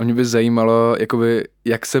 A mě by zajímalo, jakoby,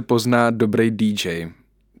 jak se pozná dobrý DJ.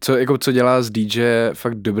 Co dělá z DJ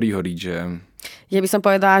fakt dobrýho DJ? Ja by som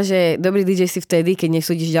povedala, že dobrý DJ si vtedy, keď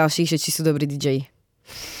nesúdiš ďalších, že či sú dobrý DJ.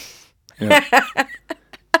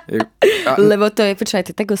 Lebo to je,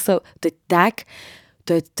 počúvajte, to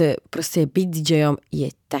je proste byť DJom je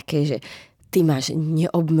také, že ty máš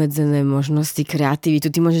neobmedzené možnosti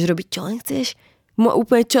kreativitu, ty môžeš robiť čo len chceš,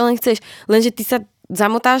 úplne čo len chceš, lenže ty sa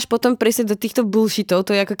zamotáš potom presne do týchto bullshitov,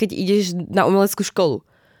 to je ako keď ideš na umeleckú školu.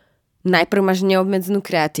 Najprv máš neobmedzenú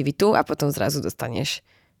kreativitu a potom zrazu dostaneš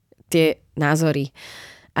tie názory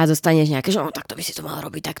a dostaneš nejaké, že takto by si to mal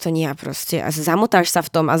robiť, takto nie a proste a zamotáš sa v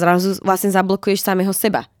tom a zrazu vlastne zablokuješ samého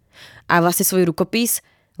seba a vlastne svoj rukopis,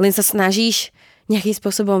 len sa snažíš nejakým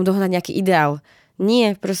spôsobom dohnať nejaký ideál.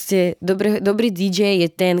 Nie, proste dobrý DJ je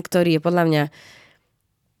ten, ktorý je podľa mňa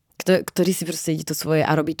ktorý si proste ide to svoje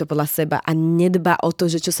a robí to podľa seba a nedbá o to,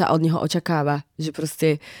 že čo sa od neho očakáva. Že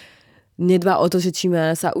proste nedbá o to, že či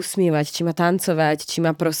má sa usmievať, či má tancovať, či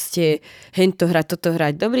má proste hento hrať, toto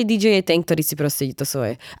hrať. Dobrý DJ je ten, ktorý si proste ide to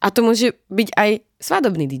svoje. A to môže byť aj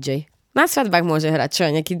svadobný DJ. Na svadbách môže hrať, čo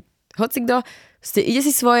je nejaký hocikdo, proste ide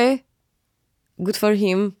si svoje, good for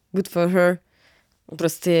him, good for her.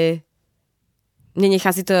 Proste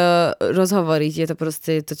nenechá si to rozhovoriť, je to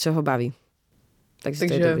proste to, čo ho baví. Takže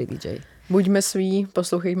to je dobrý DJ. Buďme sví,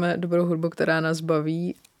 poslouchejme dobrou hudbu, která nás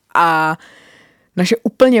baví a naše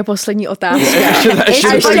úplně poslední otázka.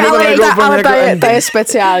 Ale ta je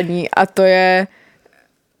speciální a to je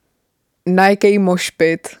na jaký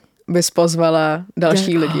moshpit bys pozvala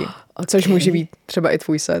další lidi, což může být třeba i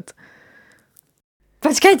tvůj set.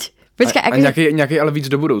 Počkať. A nějaký ale víc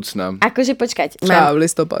do budoucna. Akože počkať. Třeba v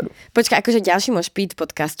listopadu. Počkaj, akože ďalší Moshpit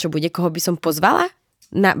podcast, čo bude, koho by som pozvala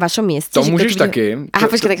na vašom mieste? To můžeš taky. Aha,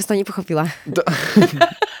 počkaj, tak jsem to nepochopila.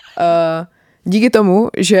 Díky tomu,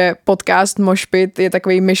 že podcast Moshpit je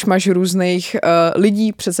takový myšmaš různých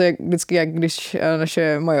lidí, přece vždycky, jak když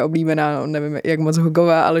moje oblíbená, nevím jak moc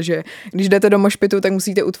Hugová, ale že když jdete do Moshpitu, tak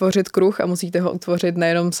musíte utvořit kruh a musíte ho utvořit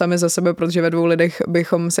nejenom sami za sebe, protože ve dvou lidech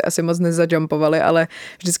bychom si asi moc nezajumpovali, ale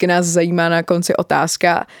vždycky nás zajímá na konci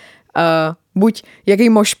otázka, buď jaký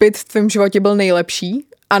Moshpit v tvém životě byl nejlepší,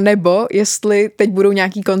 anebo jestli teď budou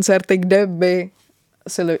nějaký koncerty, kde by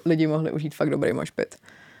si lidi mohli užít fakt dobrý Moshpit.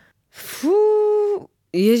 Fú,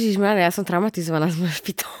 ježišmarja, ja som traumatizovaná z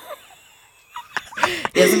Moshpitu.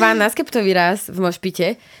 Ja som bola na skeptový raz v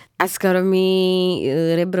Moshpite a skoro mi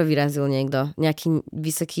rebro vyrazil niekto. Nejaký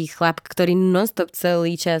vysoký chlap, ktorý non-stop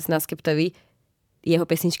celý čas na skeptovi jeho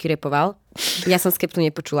pesničky repoval. Ja som skeptu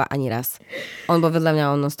nepočula ani raz. On bol vedľa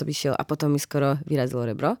mňa, on non-stop išiel a potom mi skoro vyrazilo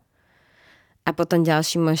rebro. A potom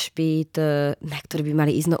ďalší Moshpit, na ktorý by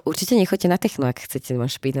mali ísť. No určite nechoďte na Techno, ak chcete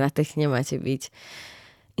Moshpit. Na Techne máte byť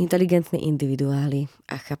inteligentní individuály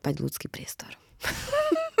a chápať ľudský priestor.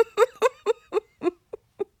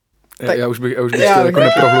 Já už bych to jako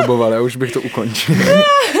neprohluboval, já už bych to ukončil.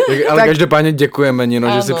 Ale každopádně děkujeme,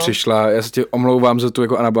 Nino, že jsi přišla. Já se ti omlouvám za tu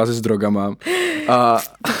jako anabázi s drogama.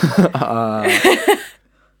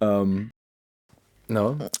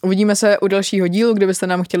 No. Uvidíme se u dalšího dílu, kde byste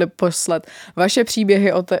nám chtěli poslat vaše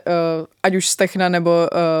příběhy, ať už z Techna, nebo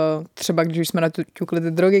třeba když už jsme naťukli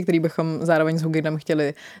ty drogy, které bychom zároveň s Huginem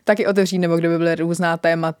chtěli taky otevřít, nebo kdyby byly různá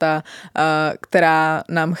témata, která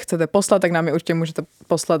nám chcete poslat, tak nám je určitě můžete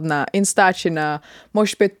poslat na Instači, na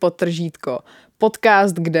Moshpit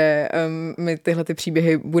podcast, kde my tyhle ty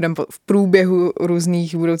příběhy budeme v průběhu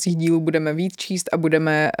různých budoucích dílů budeme víc číst a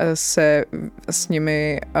budeme se s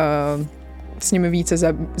nimi více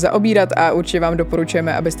zaobírat a určitě vám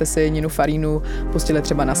doporučujeme, abyste si Ninu Farrinu pustili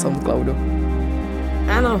třeba na SoundCloudu.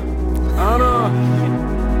 Ano.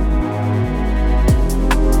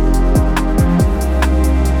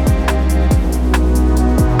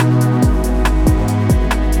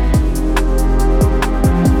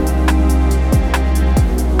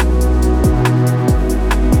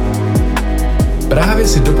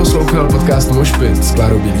 Právě si doposlouchal podcast Moshpit s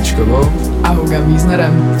Klárou Bělíčkovou a Hugem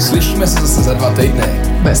Wiesnerem. Slyšíme se zase za 2 týdny.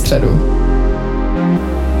 Ve středu.